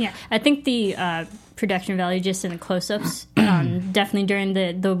 Yeah, I think the production value just in the close-ups, definitely during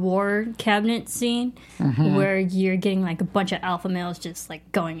the war cabinet scene, where you're getting like a bunch of alpha males just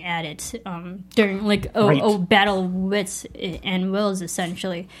like going at it during battle wits and wills.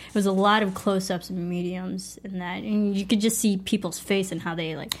 Essentially, it was a lot of close-ups and mediums in that, and you could just see people's face and how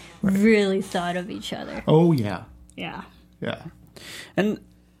they really thought of each other. Oh yeah, yeah. And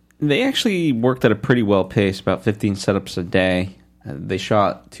they actually worked at a pretty well pace, about 15 setups a day. They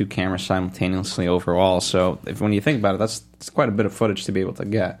shot 2 cameras simultaneously overall, so when you think about it, that's quite a bit of footage to be able to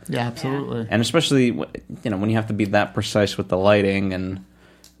get. Yeah, absolutely. And especially when you have to be that precise with the lighting and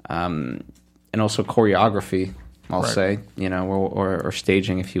also choreography, I'll say, or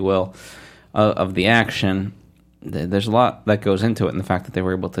staging, if you will, of the action. There's a lot that goes into it, and the fact that they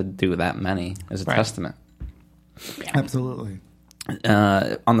were able to do that many is a testament. Yeah. Absolutely.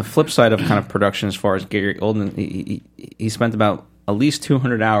 On the flip side of kind of production, as far as Gary Oldman, he spent about at least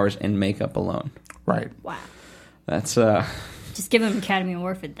 200 hours in makeup alone. Right. Wow. That's just give him an Academy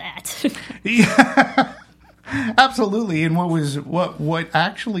Award for that. Yeah, absolutely. And what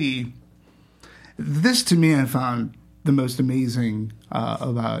actually, this to me I found the most amazing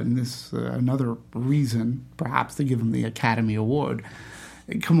about, and this another reason perhaps to give him the Academy Award.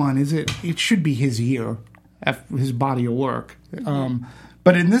 Come on, it should be his year, his body of work.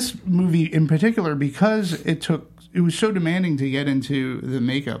 But in this movie in particular, because it was so demanding to get into the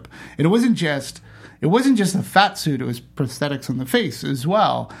makeup, and it wasn't just a fat suit; it was prosthetics on the face as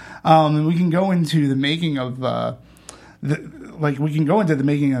well. And we can go into the making of the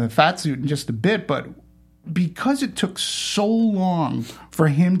making of the fat suit in just a bit, but because it took so long for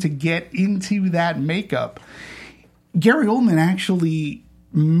him to get into that makeup, Gary Oldman actually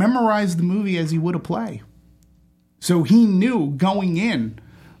memorized the movie as he would a play. So he knew going in,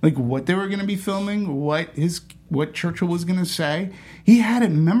 what they were going to be filming, what Churchill was going to say. He had it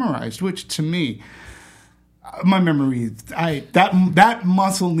memorized, which to me, my memory, that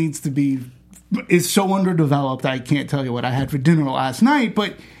muscle is so underdeveloped. I can't tell you what I had for dinner last night,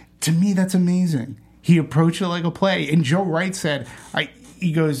 but to me, that's amazing. He approached it like a play, and Joe Wright said,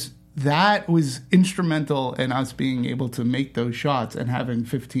 he goes, that was instrumental in us being able to make those shots and having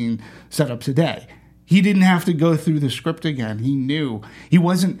 15 setups a day. He didn't have to go through the script again. He knew he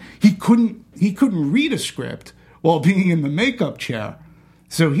couldn't read a script while being in the makeup chair.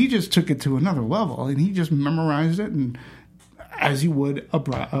 So he just took it to another level, and he just memorized it, and as you would a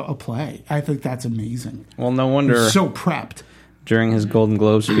play. I think that's amazing. Well, no wonder. He's so prepped. During his Golden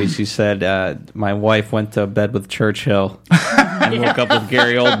Globe speech, he said, my wife went to bed with Churchill and woke up with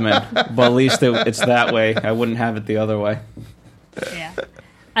Gary Oldman. But at least it's that way. I wouldn't have it the other way. Yeah.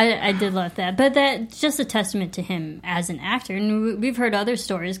 I did love that. But that's just a testament to him as an actor. And we've heard other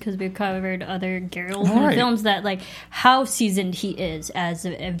stories because we've covered other Gary Oldman films that, how seasoned he is as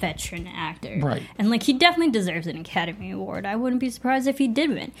a veteran actor. Right. And, he definitely deserves an Academy Award. I wouldn't be surprised if he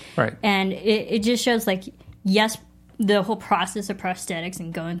did win. Right. And it just shows, yes, the whole process of prosthetics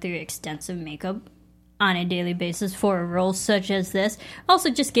and going through extensive makeup on a daily basis for a role such as this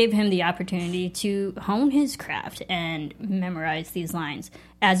also just gave him the opportunity to hone his craft and memorize these lines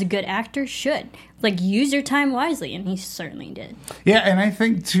as a good actor should. Use your time wisely, and he certainly did. Yeah, and I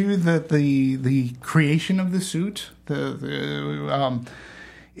think too that the creation of the suit, it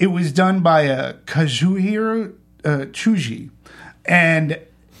was done by Kazuhiro Tsuji, and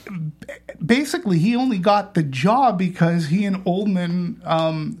basically he only got the job because he and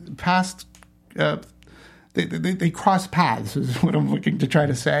Oldman passed. They crossed paths, is what I'm looking to try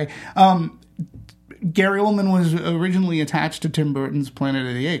to say. Gary Oldman was originally attached to Tim Burton's Planet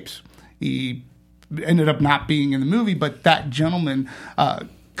of the Apes. He ended up not being in the movie, but that gentleman,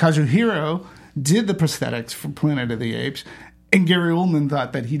 Kazuhiro, did the prosthetics for Planet of the Apes, and Gary Oldman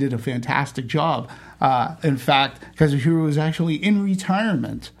thought that he did a fantastic job. In fact, Kazuhiro was actually in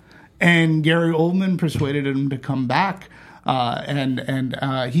retirement, and Gary Oldman persuaded him to come back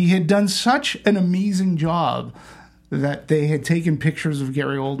and he had done such an amazing job that they had taken pictures of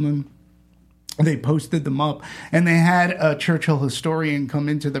Gary Oldman. They posted them up, and they had a Churchill historian come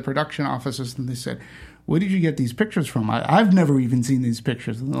into the production offices, and they said, "Where did you get these pictures from? I've never even seen these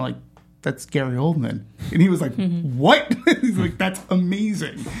pictures." And they're like, "That's Gary Oldman." And he was like, "What?" He's like, "That's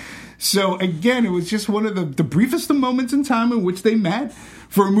amazing." So again, it was just one of the briefest of moments in time in which they met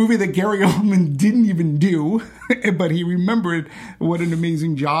for a movie that Gary Oldman didn't even do, but he remembered what an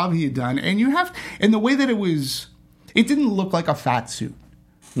amazing job he had done. And the way that it didn't look like a fat suit.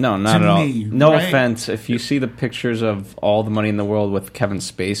 No, not at all. No right? offense. If you see the pictures of All the Money in the World with Kevin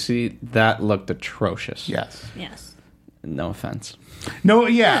Spacey, that looked atrocious. Yes. No offense. No,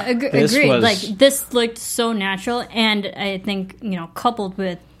 yeah. Agreed. Like, this looked so natural, and I think, coupled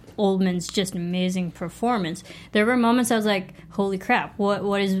with Oldman's just amazing performance, there were moments I was like, holy crap,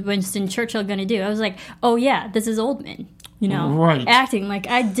 what is Winston Churchill going to do? I was like, oh yeah, this is Oldman, right. acting. Like,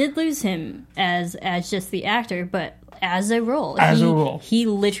 I did lose him as just the actor, but as a role. He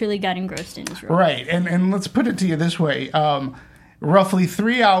literally got engrossed in his role. Right, and let's put it to you this way. Roughly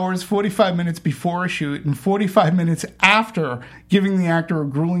 3 hours, 45 minutes before a shoot, and 45 minutes after giving the actor a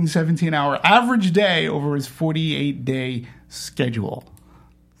grueling 17-hour average day over his 48-day schedule.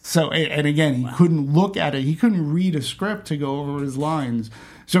 So, and again, he couldn't look at it. He couldn't read a script to go over his lines.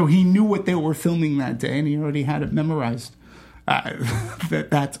 So he knew what they were filming that day, and he already had it memorized.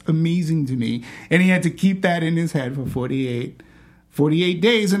 That's amazing to me. And he had to keep that in his head for 48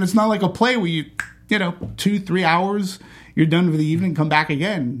 days. And it's not like a play where you 2-3 hours, you're done for the evening, come back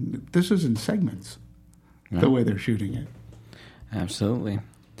again. This is in segments, the way they're shooting it. Absolutely.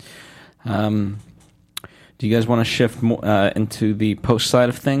 Do you guys want to shift more, into the post side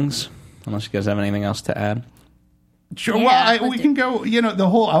of things? Unless you guys have anything else to add. Sure. Yeah, we can go, the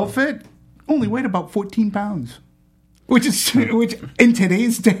whole outfit only weighed about 14 pounds. Which in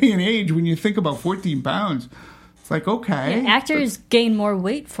today's day and age, when you think about 14 pounds, it's like, okay. Yeah, actors gain more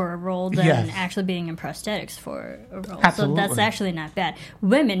weight for a role than Yes. actually being in prosthetics for a role. Absolutely. So that's actually not bad.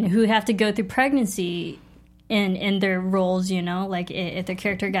 Women who have to go through pregnancy in their roles, like if their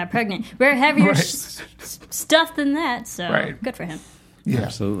character got pregnant, wear heavier stuff than that. So good for him. Yeah.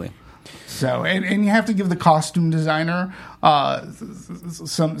 Absolutely. So, and you have to give the costume designer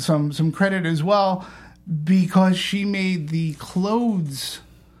some credit as well, because she made the clothes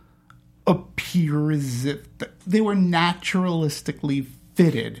appear as if they were naturalistically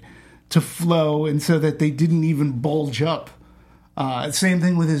fitted to flow, and so that they didn't even bulge up. Same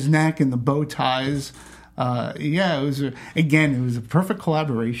thing with his neck and the bow ties. It was a perfect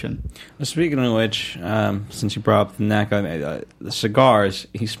collaboration. Well, speaking of which, since you brought up the neck, the cigars,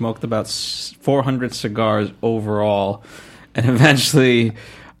 he smoked about 400 cigars overall, and eventually,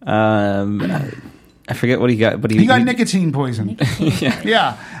 I forget what he got, but he got nicotine poison.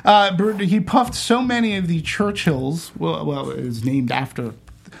 He puffed so many of the Churchills. Well, it was named after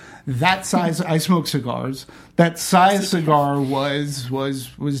that size. I smoke cigars. That size cigar was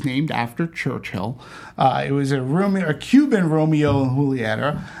named after Churchill. It was a Cuban Romeo and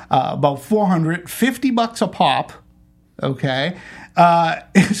Julieta, about $450 a pop. Okay,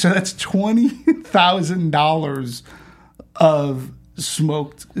 so that's $20,000 of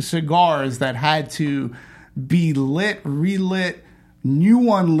smoked cigars that had to be lit, relit, new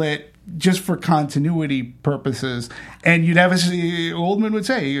one lit, just for continuity purposes. And you'd have Oldman would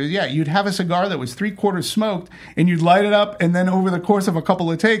say, you'd have a cigar that was 3/4 smoked, and you'd light it up, and then over the course of a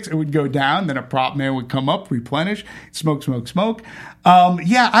couple of takes, it would go down, then a prop man would come up, replenish, smoke.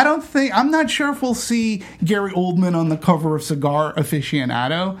 I'm not sure if we'll see Gary Oldman on the cover of Cigar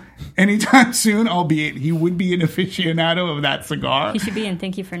Aficionado anytime soon, albeit he would be an aficionado of that cigar. He should be in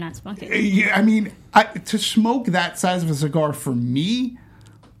Thank You for Not Smoking. Yeah, I mean, to smoke that size of a cigar for me,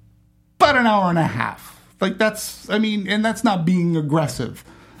 about an hour and a half. And that's not being aggressive.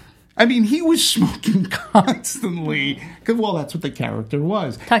 I mean, he was smoking constantly because, that's what the character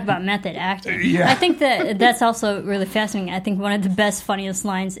was. Talk about method acting. Yeah. I think that's also really fascinating. I think one of the best, funniest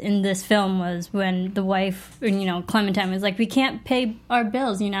lines in this film was when the wife, Clementine, was like, "We can't pay our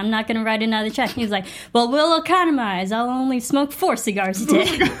bills. I'm not going to write another check." And he's like, "Well, we'll economize. I'll only smoke 4 cigars a day."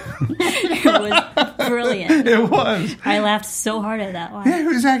 It was brilliant. It was. I laughed so hard at that line. Yeah, it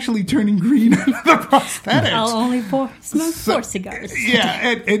was actually turning green under the prosthetics. I'll only smoke 4 cigars.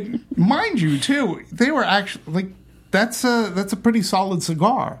 Yeah, and mind you, too, they were actually that's a pretty solid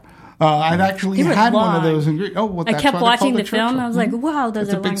cigar. I've actually had one of those. I kept watching the film. I was like, wow,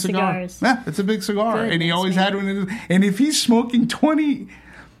 those are long cigars. Yeah, it's a big cigar. Goodness, and he always had one. And if he's smoking 20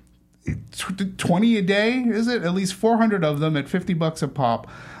 a day, is it? At least 400 of them at $50 a pop.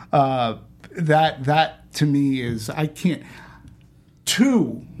 That to me is, I can't,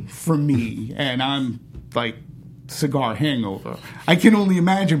 2 for me, and I'm like cigar hangover. I can only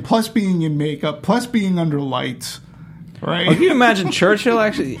imagine, plus being in makeup, plus being under lights, right? Well, can you imagine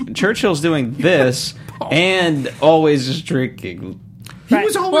Churchill's doing this and always just drinking. He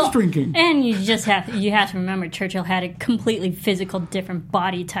was always drinking. And you have to remember Churchill had a completely physical different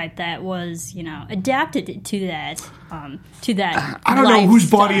body type that was, adapted to that I don't know whose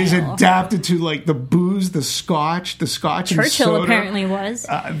body is adapted to like the booze, the scotch Churchill and soda, apparently was.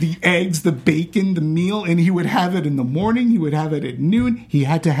 The eggs, the bacon, the meal, and he would have it in the morning, he would have it at noon, he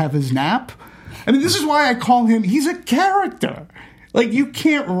had to have his nap. I mean, this is why I call him, he's a character. Like, you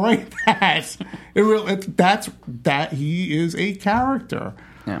can't write that. That he is a character.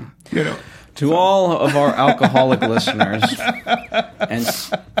 Yeah. You know. To all of our alcoholic listeners, and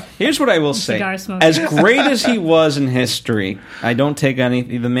here's what I will say. As great as he was in history, I don't take any...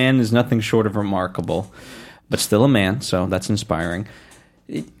 The man is nothing short of remarkable, but still a man, so that's inspiring.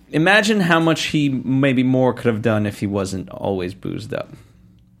 Imagine how much he maybe more could have done if he wasn't always boozed up.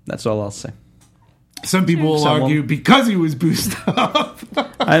 That's all I'll say. Some people will argue because he was boozed up.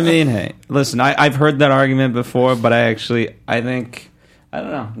 I mean, hey, listen, I've heard that argument before, but I think, I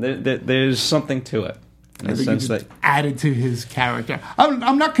don't know, there's something to it. In the sense that added to his character.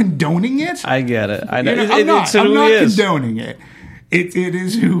 I'm not condoning it. I get it. I know. I'm not condoning it. It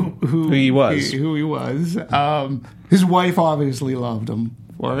is who he was. Who he was. His wife obviously loved him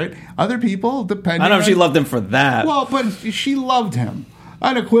for it. Other people, depending I don't know if she loved him for that. Well, but she loved him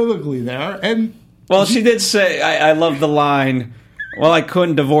unequivocally there. And well, she did say, I love the line, well, I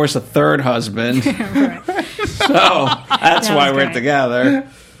couldn't divorce a third husband. So that's why we're together.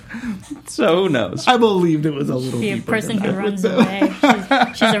 So who knows? I believed it was a little be a deeper person than who runs away.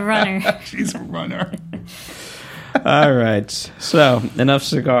 She's a runner. She's a runner. All right. So enough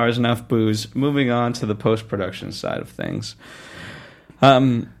cigars, enough booze. Moving on to the post-production side of things.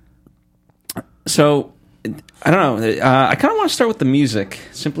 So I don't know. I kind of want to start with the music,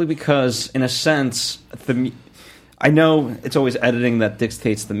 simply because, in a sense, I know it's always editing that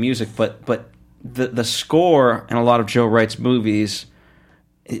dictates the music, but the score in a lot of Joe Wright's movies,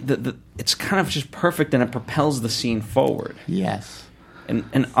 it's kind of just perfect, and it propels the scene forward. Yes.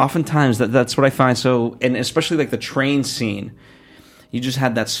 And oftentimes that's what I find so, and especially like the train scene. You just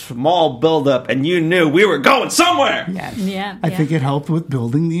had that small build-up, and you knew we were going somewhere. Yes. Yeah. I think it helped with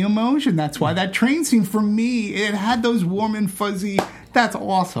building the emotion. That's why that train scene, for me, it had those warm and fuzzy. That's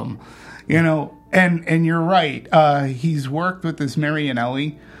awesome, And you're right. He's worked with this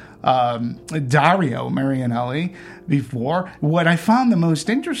Marianelli, Dario Marianelli, before. What I found the most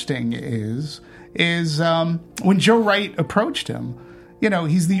interesting is when Joe Wright approached him.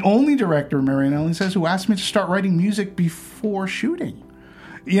 He's the only director, Marianelli says, who asked me to start writing music before shooting.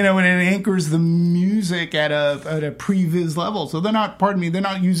 And it anchors the music at a previs level. So they're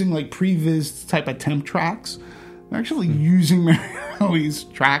not using like previs type of temp tracks. They're actually using Marianelli's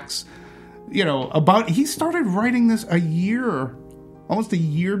tracks. He started writing this almost a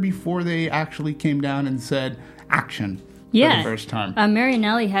year before they actually came down and said action. For the first time.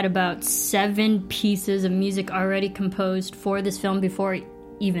 Marianelli had about 7 pieces of music already composed for this film before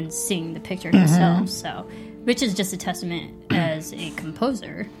even seeing the picture himself. So, which is just a testament as a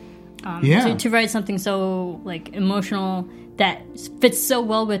composer to write something so like emotional that fits so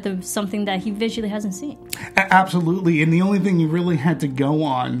well with something that he visually hasn't seen. Absolutely, and the only thing you really had to go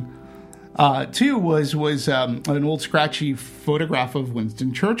on too was an old scratchy photograph of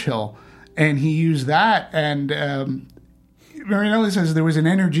Winston Churchill, and he used that and. Marianelli says there was an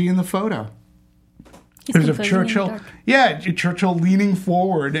energy in the photo. There's a Churchill, Churchill leaning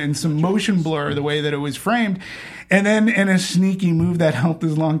forward and some motion blur the way that it was framed. And then in a sneaky move that helped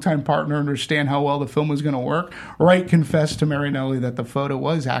his longtime partner understand how well the film was going to work, Wright confessed to Marianelli that the photo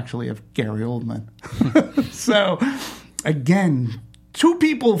was actually of Gary Oldman. So, again, 2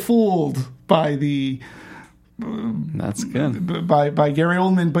 people fooled by the... That's good. By Gary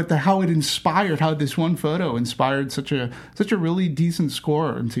Oldman, but how this one photo inspired such a really decent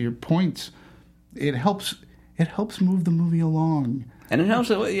score. And to your points, it helps move the movie along. And it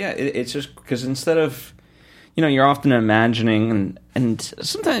helps. It's just because instead of, you're often imagining, and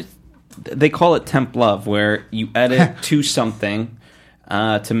sometimes they call it temp love, where you edit to something,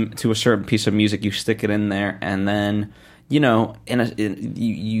 to a certain piece of music, you stick it in there, and then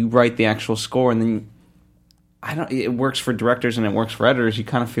you write the actual score, and then. It works for directors and it works for editors. You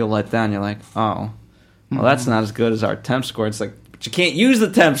kind of feel let down. You're like, oh, well, that's not as good as our temp score. It's like, but you can't use the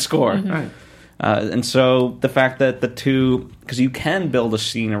temp score. Mm-hmm. Right. And so the fact that the two, because you can build a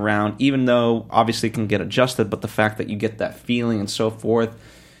scene around, even though obviously it can get adjusted, but the fact that you get that feeling and so forth,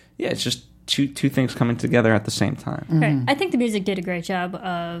 it's just two things coming together at the same time. Right. I think the music did a great job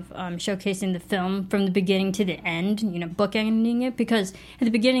of showcasing the film from the beginning to the end, bookending it, because at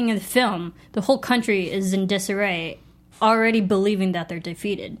the beginning of the film, the whole country is in disarray, already believing that they're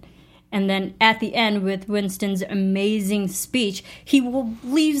defeated. And then at the end, with Winston's amazing speech, he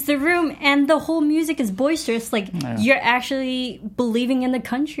leaves the room and the whole music is boisterous. You're actually believing in the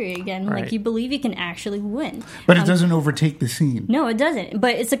country again. Right. You believe you can actually win. But it doesn't overtake the scene. No, it doesn't.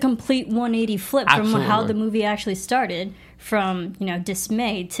 But it's a complete 180 flip Absolutely. from how the movie actually started, from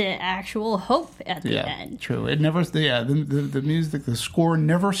dismay to actual hope at the end. True. It never. The music, the score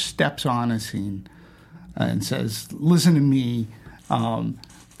never steps on a scene and says, "Listen to me."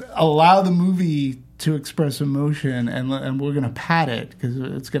 Allow the movie to express emotion, and we're going to pad it because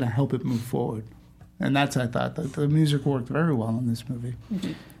it's going to help it move forward. And I thought that the music worked very well in this movie.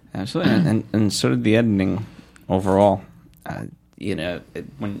 Mm-hmm. Absolutely, and so did the editing overall.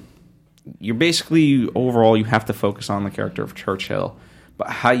 When you're basically overall, you have to focus on the character of Churchill, but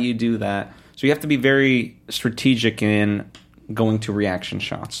how you do that, so you have to be very strategic in going to reaction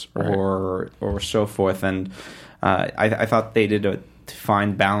shots or so forth. And I thought they did a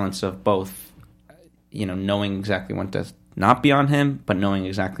fine balance of both, knowing exactly when to not be on him, but knowing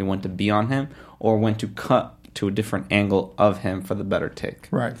exactly when to be on him, or when to cut to a different angle of him for the better take.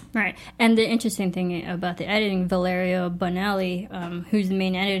 Right. And the interesting thing about the editing, Valerio Bonelli, who's the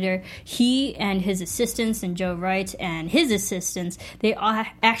main editor, he and his assistants, and Joe Wright and his assistants, they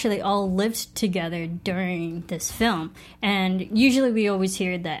actually all lived together during this film. And usually we always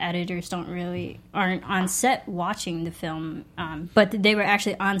hear that editors aren't on set watching the film, but they were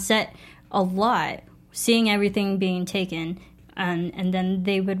actually on set a lot, seeing everything being taken. And then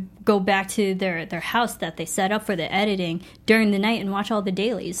they would go back to their house that they set up for the editing during the night and watch all the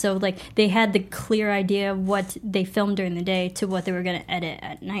dailies. So, they had the clear idea of what they filmed during the day to what they were going to edit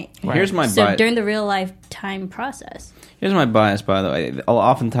at night. Right. Here's my bias. During the real-life time process. Here's my bias, by the way.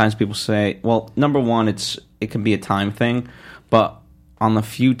 Oftentimes people say, well, number one, it can be a time thing, but on the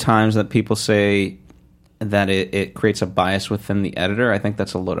few times that people say that it creates a bias within the editor, I think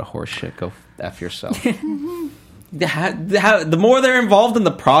that's a load of horse shit. Go F yourself. The more they're involved in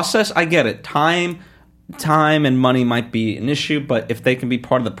the process, I get it. Time and money might be an issue, but if they can be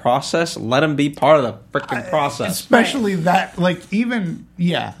part of the process, let them be part of the freaking process. Especially that, absolutely.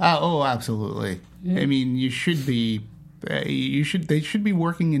 I mean, they should be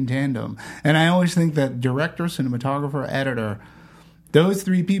working in tandem. And I always think that director, cinematographer, editor, those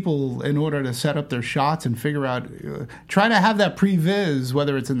three people, in order to set up their shots and figure out, try to have that previs,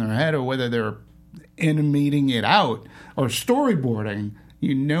 whether it's in their head or whether they're animating it out or storyboarding,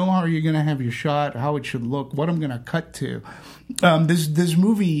 how you're going to have your shot, how it should look, what I'm going to cut to. This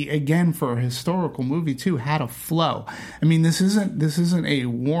movie, again, for a historical movie too, had a flow. I mean, this isn't a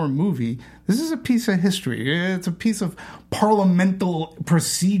war movie. This is a piece of history. It's a piece of parliamental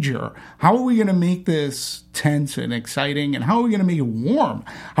procedure. How are we going to make this tense and exciting, and how are we going to make it warm?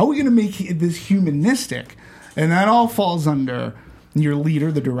 How are we going to make this humanistic? And that all falls under your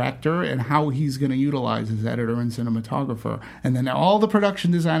leader, the director, and how he's going to utilize his editor and cinematographer. And then all the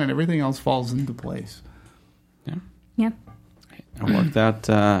production design and everything else falls into place. Yeah. It worked out.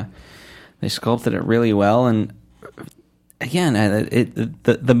 They sculpted it really well. And again,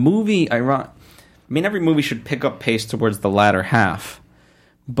 the movie, every movie should pick up pace towards the latter half.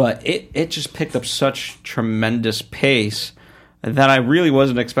 But it just picked up such tremendous pace that I really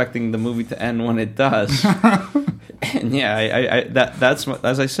wasn't expecting the movie to end when it does. And that's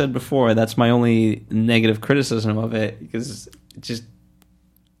as I said before, that's my only negative criticism of it, because it just,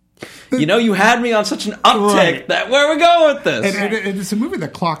 you had me on such an uptick that where are we going with this? And it's a movie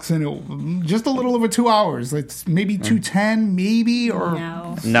that clocks in just a little over 2 hours, maybe 2:10, maybe, or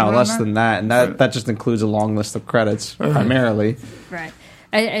no, less than that, and that just includes a long list of credits primarily. Right.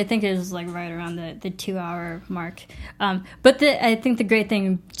 I think it was right around the 2 hour mark. But I think the great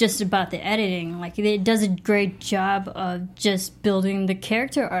thing just about the editing, it does a great job of just building the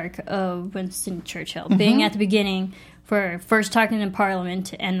character arc of Winston Churchill. Mm-hmm. Being at the beginning, for first talking in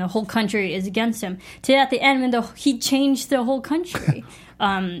Parliament and the whole country is against him, to at the end when he changed the whole country.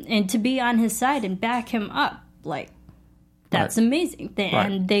 And to be on his side and back him up, that's amazing.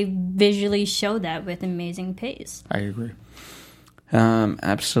 And they visually show that with amazing pace. I agree.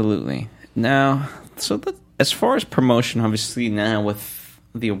 Absolutely. Now, as far as promotion, obviously now with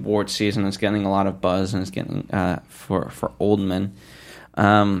the award season, it's getting a lot of buzz, and it's getting for Oldman.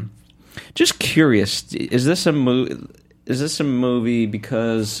 Just curious, is this a movie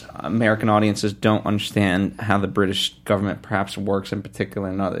because American audiences don't understand how the British government perhaps works in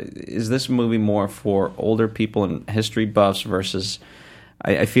particular? Is this movie more for older people and history buffs versus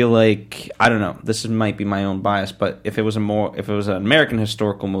I feel like, I don't know, this might be my own bias, but if it was an American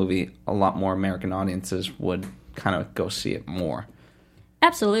historical movie, a lot more American audiences would kind of go see it more.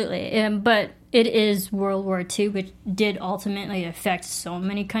 Absolutely, but it is World War II, which did ultimately affect so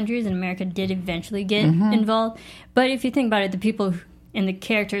many countries, and America did eventually get involved. But if you think about it, the people and the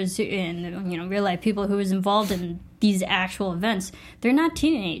characters and real life people who was involved in these actual events, they're not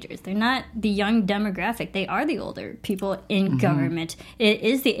teenagers. They're not the young demographic. They are the older people in government. It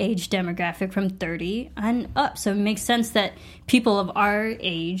is the age demographic from 30 and up. So it makes sense that people of our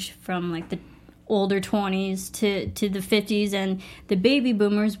age, from like the older 20s to the 50s and the baby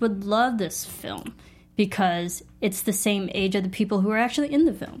boomers, would love this film because it's the same age of the people who are actually in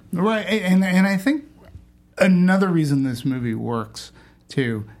the film. Right, and I think another reason this movie works,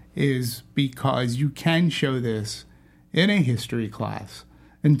 too, is because you can show this in a history class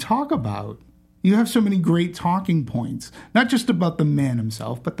and talk about, you have so many great talking points, not just about the man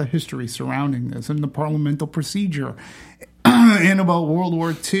himself, but the history surrounding this and the parliamentary procedure and about World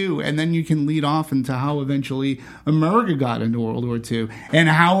War II. And then you can lead off into how eventually America got into World War II and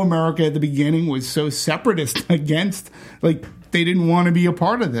how America at the beginning was so separatist against, like, they didn't want to be a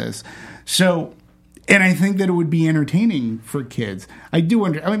part of this. So, and I think that it would be entertaining for kids. I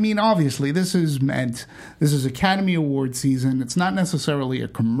mean, obviously, this is Academy Award season. It's not necessarily a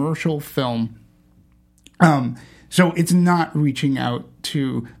commercial film. So it's not reaching out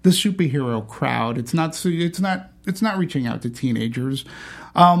to the superhero crowd. It's not reaching out to teenagers.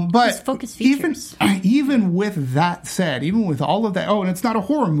 But it's focus features. Even with that said, even with all of that, and it's not a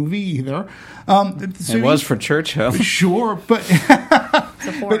horror movie either. It was for Churchill. Sure, but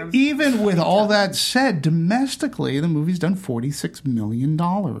but even with all that said, domestically, the movie's done $46 million.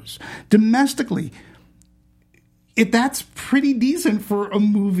 Domestically, that's pretty decent for a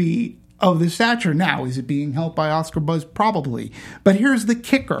movie of this stature. Now, is it being helped by Oscar buzz? Probably. But here's the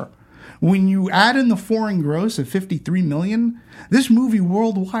kicker. When you add in the foreign gross of $53 million, this movie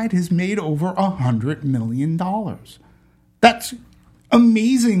worldwide has made over $100 million. That's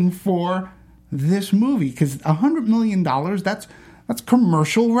amazing for this movie, because $100 million, that's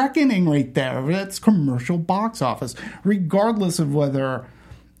commercial reckoning right there. That's commercial box office, regardless of whether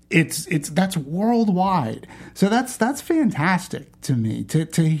that's worldwide. So that's fantastic to me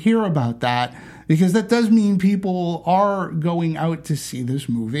to hear about that, because that does mean people are going out to see this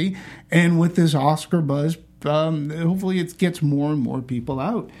movie, and with this Oscar buzz, hopefully it gets more and more people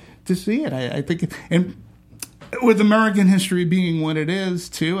out to see it. I think, and with American history being what it is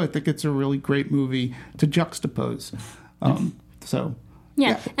too, I think it's a really great movie to juxtapose.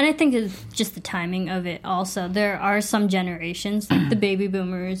 Yeah, and I think it's just the timing of it also. There are some generations, like the baby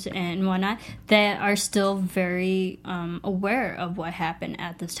boomers and whatnot, that are still very aware of what happened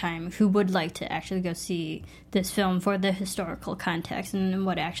at this time, who would like to actually go see this film for the historical context and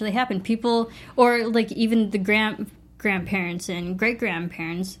what actually happened. People, or like even the grandparents and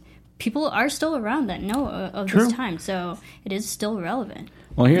great-grandparents, people are still around that know of this time, so it is still relevant.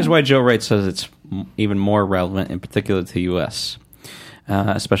 Well, here's why Joe Wright says it's even more relevant, in particular to the U.S.,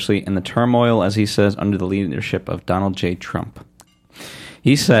 especially in the turmoil, as he says, under the leadership of Donald J. Trump.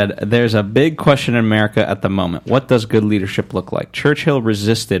 He said, "There's a big question in America at the moment. What does good leadership look like? Churchill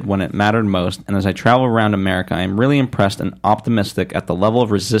resisted when it mattered most, and as I travel around America, I am really impressed and optimistic at the level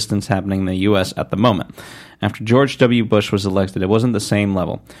of resistance happening in the U.S. at the moment. After George W. Bush was elected, it wasn't the same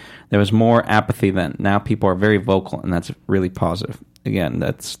level. There was more apathy then. Now people are very vocal, and that's really positive." Again,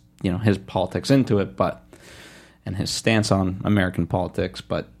 that's his politics into it, and his stance on American politics,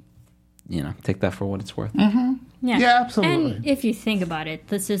 but take that for what it's worth. Mm-hmm. Yeah, absolutely. And if you think about it,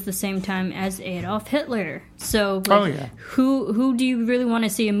 this is the same time as Adolf Hitler. So, who do you really want to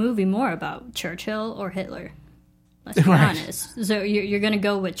see a movie more about, Churchill or Hitler? Let's be honest. So you're going to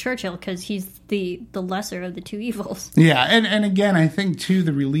go with Churchill because he's the lesser of the two evils. Yeah, and again, I think, too,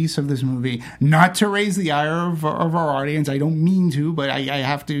 the release of this movie, not to raise the ire of our audience, I don't mean to, but I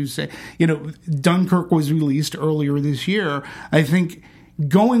have to say, Dunkirk was released earlier this year. I think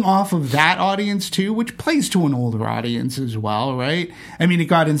going off of that audience, too, which plays to an older audience as well, right? I mean, it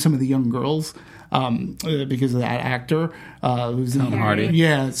got in some of the young girls. Because of that actor who's Tom Hardy.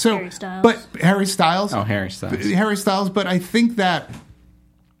 Yeah, so Harry Styles. But Harry Styles. Oh, Harry Styles. Harry Styles, but I think that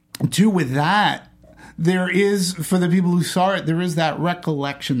too with that there is, for the people who saw it, there is that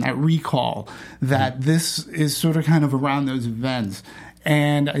recollection, that recall that this is sort of kind of around those events.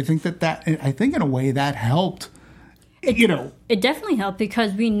 And I think I think in a way that helped. It definitely helped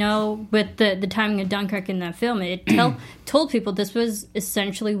because we know with the timing of Dunkirk in that film, it told people this was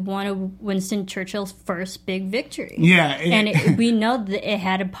essentially one of Winston Churchill's first big victory. Yeah. And we know that it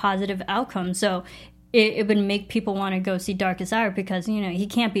had a positive outcome. So it would make people want to go see Darkest Hour because, he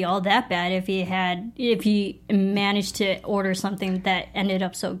can't be all that bad if he managed to order something that ended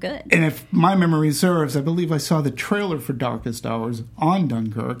up so good. And if my memory serves, I believe I saw the trailer for Darkest Hours on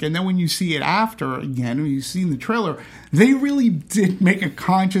Dunkirk. And then when you see it after, again, when you've seen the trailer, they really did make a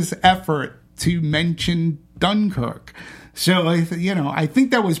conscious effort to mention Dunkirk. So, I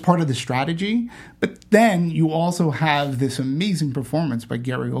think that was part of the strategy. But then you also have this amazing performance by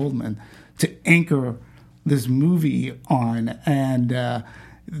Gary Oldman to anchor this movie on, and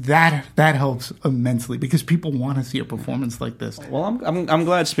that helps immensely because people want to see a performance like this. Well, I'm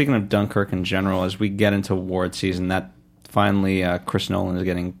glad. Speaking of Dunkirk in general, as we get into award season, that finally Chris Nolan is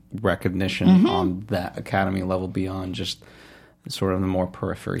getting recognition on that Academy level beyond just sort of the more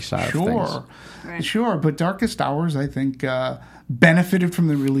periphery side of things. Right. Sure. But Darkest Hours, I think, benefited from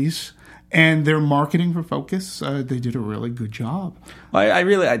the release. And their marketing for Focus, they did a really good job.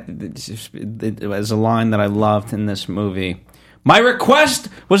 It was a line that I loved in this movie. My request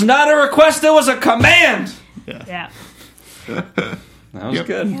was not a request, it was a command! Yeah. That was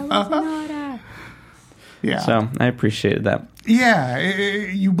good. Yeah. So, I appreciated that. Yeah,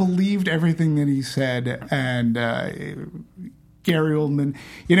 you believed everything that he said. And Gary Oldman,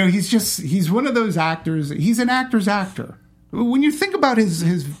 he's one of those actors. He's an actor's actor. When you think about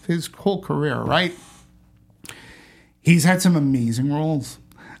his whole career, right? He's had some amazing roles.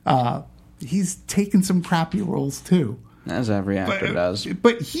 He's taken some crappy roles too. As every actor does.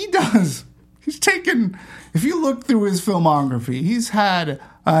 But he does. He's taken, if you look through his filmography, he's had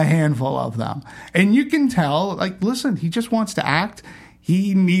a handful of them. And you can tell, listen, he just wants to act.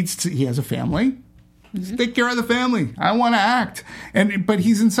 He has a family. Take care of the family. I want to act. But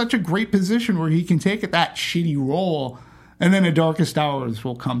he's in such a great position where he can take that shitty role. And then The Darkest Hours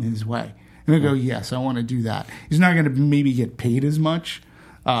will come his way. And he'll go, yes, I want to do that. He's not going to maybe get paid as much.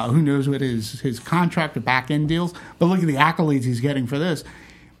 Who knows what his contract or back-end deals. But look at the accolades he's getting for this.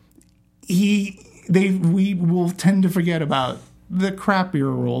 We will tend to forget about the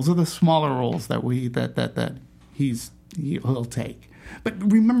crappier roles or the smaller roles that he'll take.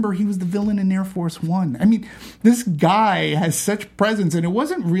 But remember, he was the villain in Air Force One. I mean, this guy has such presence. And it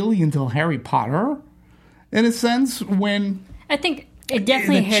wasn't really until Harry Potter, in a sense, when I think it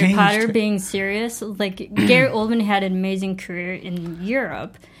definitely Harry Potter being serious. Gary Oldman had an amazing career in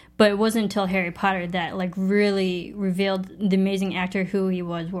Europe, but it wasn't until Harry Potter that really revealed the amazing actor who he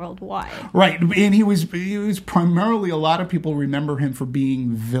was worldwide. Right, and he was primarily, a lot of people remember him for being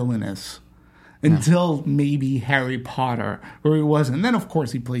villainous until maybe Harry Potter, where he wasn't. And then of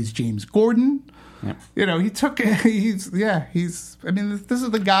course he plays James Gordon. Yeah. This is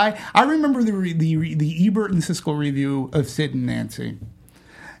the guy. I remember the Ebert and Siskel review of Sid and Nancy.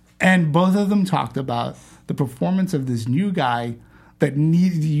 And both of them talked about the performance of this new guy that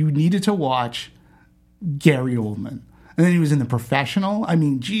you needed to watch, Gary Oldman. And then he was in The Professional. I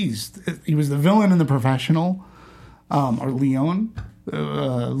mean, geez, he was the villain in The Professional. Or Leon,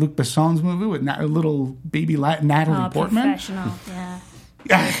 Luc Besson's movie with little baby Natalie Portman. Professional, yeah.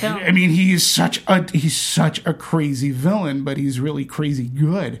 I mean, he's such a crazy villain, but he's really crazy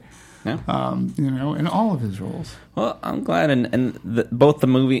good. Yeah. In all of his roles. Well, I'm glad, and both the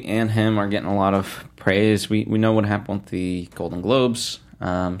movie and him are getting a lot of praise. We know what happened with the Golden Globes,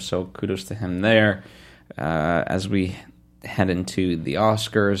 so kudos to him there. As we head into the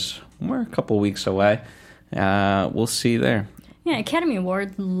Oscars, we're a couple weeks away. We'll see there. Yeah, Academy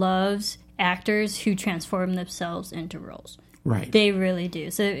Award loves actors who transform themselves into roles. Right. They really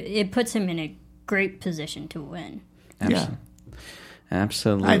do. So it puts him in a great position to win. Yeah.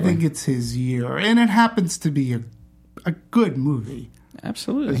 Absolutely. I think it's his year. And it happens to be a good movie.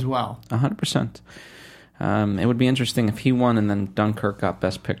 Absolutely. As well. 100%. It would be interesting if he won and then Dunkirk got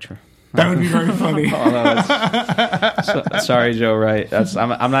Best Picture. That would be very funny. Sorry, Joe Wright.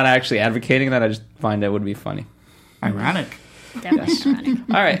 I'm not actually advocating that. I just find it would be funny. Ironic. Definitely ironic.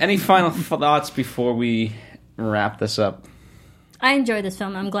 All right. Any final thoughts before we wrap this up? I enjoyed this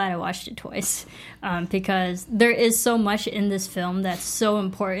film. I'm glad I watched it twice because there is so much in this film that's so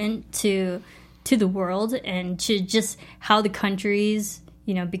important to the world and to just how the countries,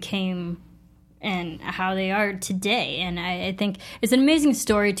 became and how they are today. And I think it's an amazing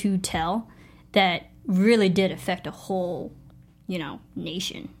story to tell that really did affect a whole,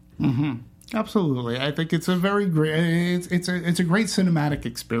 nation. Mm-hmm. Absolutely. I think it's a very great. It's a great cinematic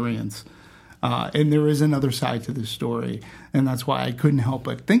experience. And there is another side to this story, and that's why I couldn't help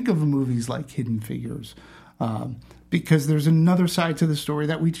but think of movies like Hidden Figures, because there's another side to the story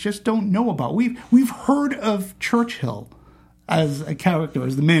that we just don't know about. We've heard of Churchill as a character,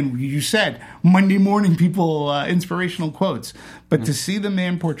 as the man. You said Monday morning people, inspirational quotes. But to see the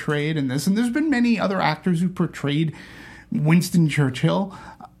man portrayed in this, and there's been many other actors who portrayed Winston Churchill,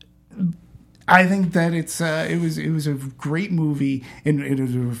 I think that it was a great movie, and it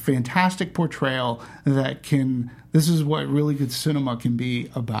is a fantastic portrayal that can. This is what really good cinema can be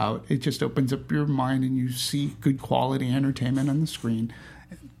about. It just opens up your mind, and you see good quality entertainment on the screen.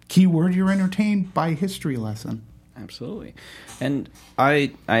 Keyword: you're entertained by a history lesson. Absolutely, and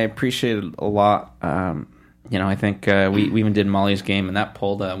I appreciate it a lot. I think we even did Molly's Game, and that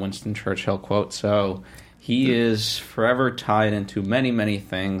pulled a Winston Churchill quote. So he is forever tied into many, many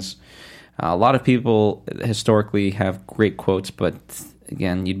things. A lot of people historically have great quotes, but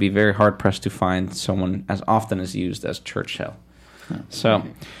again, you'd be very hard-pressed to find someone as often as used as Churchill. So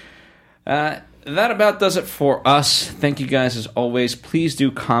that about does it for us. Thank you guys as always. Please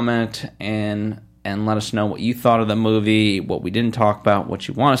do comment and let us know what you thought of the movie, what we didn't talk about, what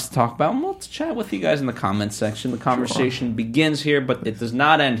you want us to talk about, and we'll chat with you guys in the comments section. The conversation begins here, but it does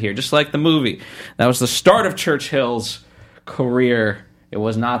not end here, just like the movie. That was the start of Churchill's career. It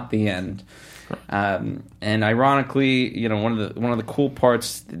was not the end. And ironically, one of the cool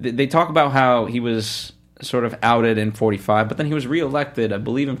parts, they talk about how he was sort of outed in 45, but then he was reelected, I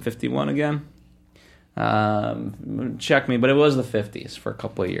believe, in 51 again. Check me, but it was the 50s for a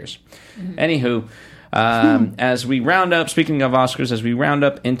couple of years. Anywho, as we round up, speaking of Oscars, as we round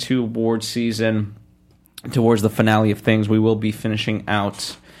up into award season, towards the finale of things, we will be finishing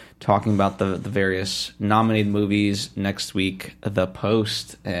out talking about the various nominated movies next week. The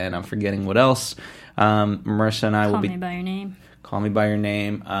Post, and I'm forgetting what else. Marissa and I will be... Call Me By Your Name. Call Me By Your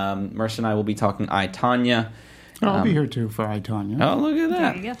Name. Marissa and I will be talking I, Tonya. I'll be here too for I, Tonya. Oh, look at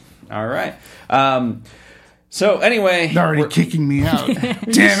that. There you go. All right. So anyway... They're already kicking me out.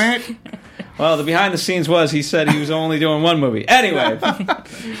 Damn it. Well, the behind the scenes was he said he was only doing one movie. Anyway.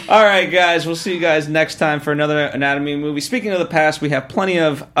 All right, guys. We'll see you guys next time for another Anatomy movie. Speaking of the past, we have plenty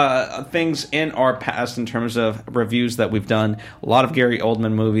of things in our past in terms of reviews that we've done. A lot of Gary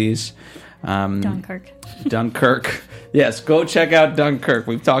Oldman movies. Dunkirk. Yes, go check out Dunkirk.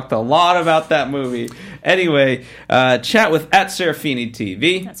 We've talked a lot about that movie. Anyway, chat with @Serafini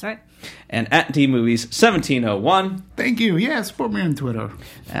TV. That's right. And @DMovies1701. Thank you. Yeah, support me on Twitter.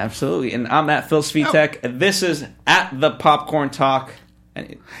 Absolutely. And I'm Phil Svitek. This is @The Popcorn Talk.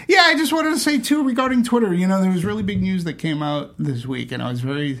 Yeah, I just wanted to say, too, regarding Twitter, there was really big news that came out this week, and I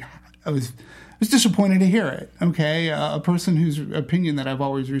was disappointed to hear it, okay? A person whose opinion that I've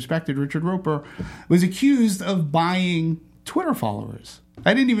always respected, Richard Roper, was accused of buying Twitter followers.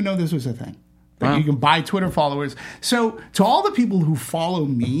 I didn't even know this was a thing. That you can buy Twitter followers. So, to all the people who follow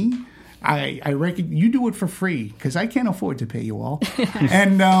me, I reckon you do it for free because I can't afford to pay you all.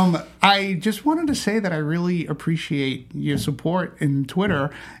 And I just wanted to say that I really appreciate your support in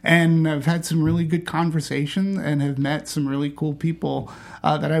Twitter, and I've had some really good conversations and have met some really cool people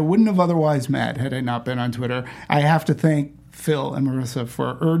that I wouldn't have otherwise met had I not been on Twitter. I have to thank Phil and Marissa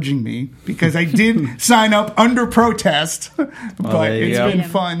for urging me because I did sign up under protest, but it's been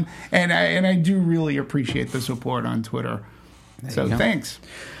fun, and I do really appreciate the support on Twitter. So thanks.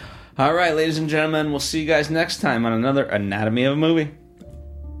 All right, ladies and gentlemen, we'll see you guys next time on another Anatomy of a Movie.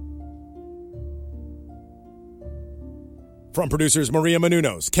 From producers Maria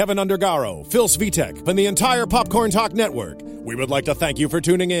Menounos, Kevin Undergaro, Phil Svitek, and the entire Popcorn Talk Network, we would like to thank you for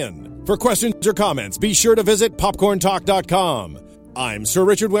tuning in. For questions or comments, be sure to visit popcorntalk.com. I'm Sir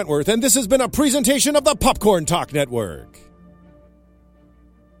Richard Wentworth, and this has been a presentation of the Popcorn Talk Network.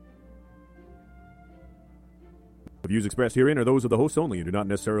 The views expressed herein are those of the hosts only and do not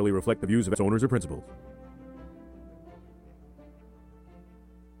necessarily reflect the views of its owners or principals.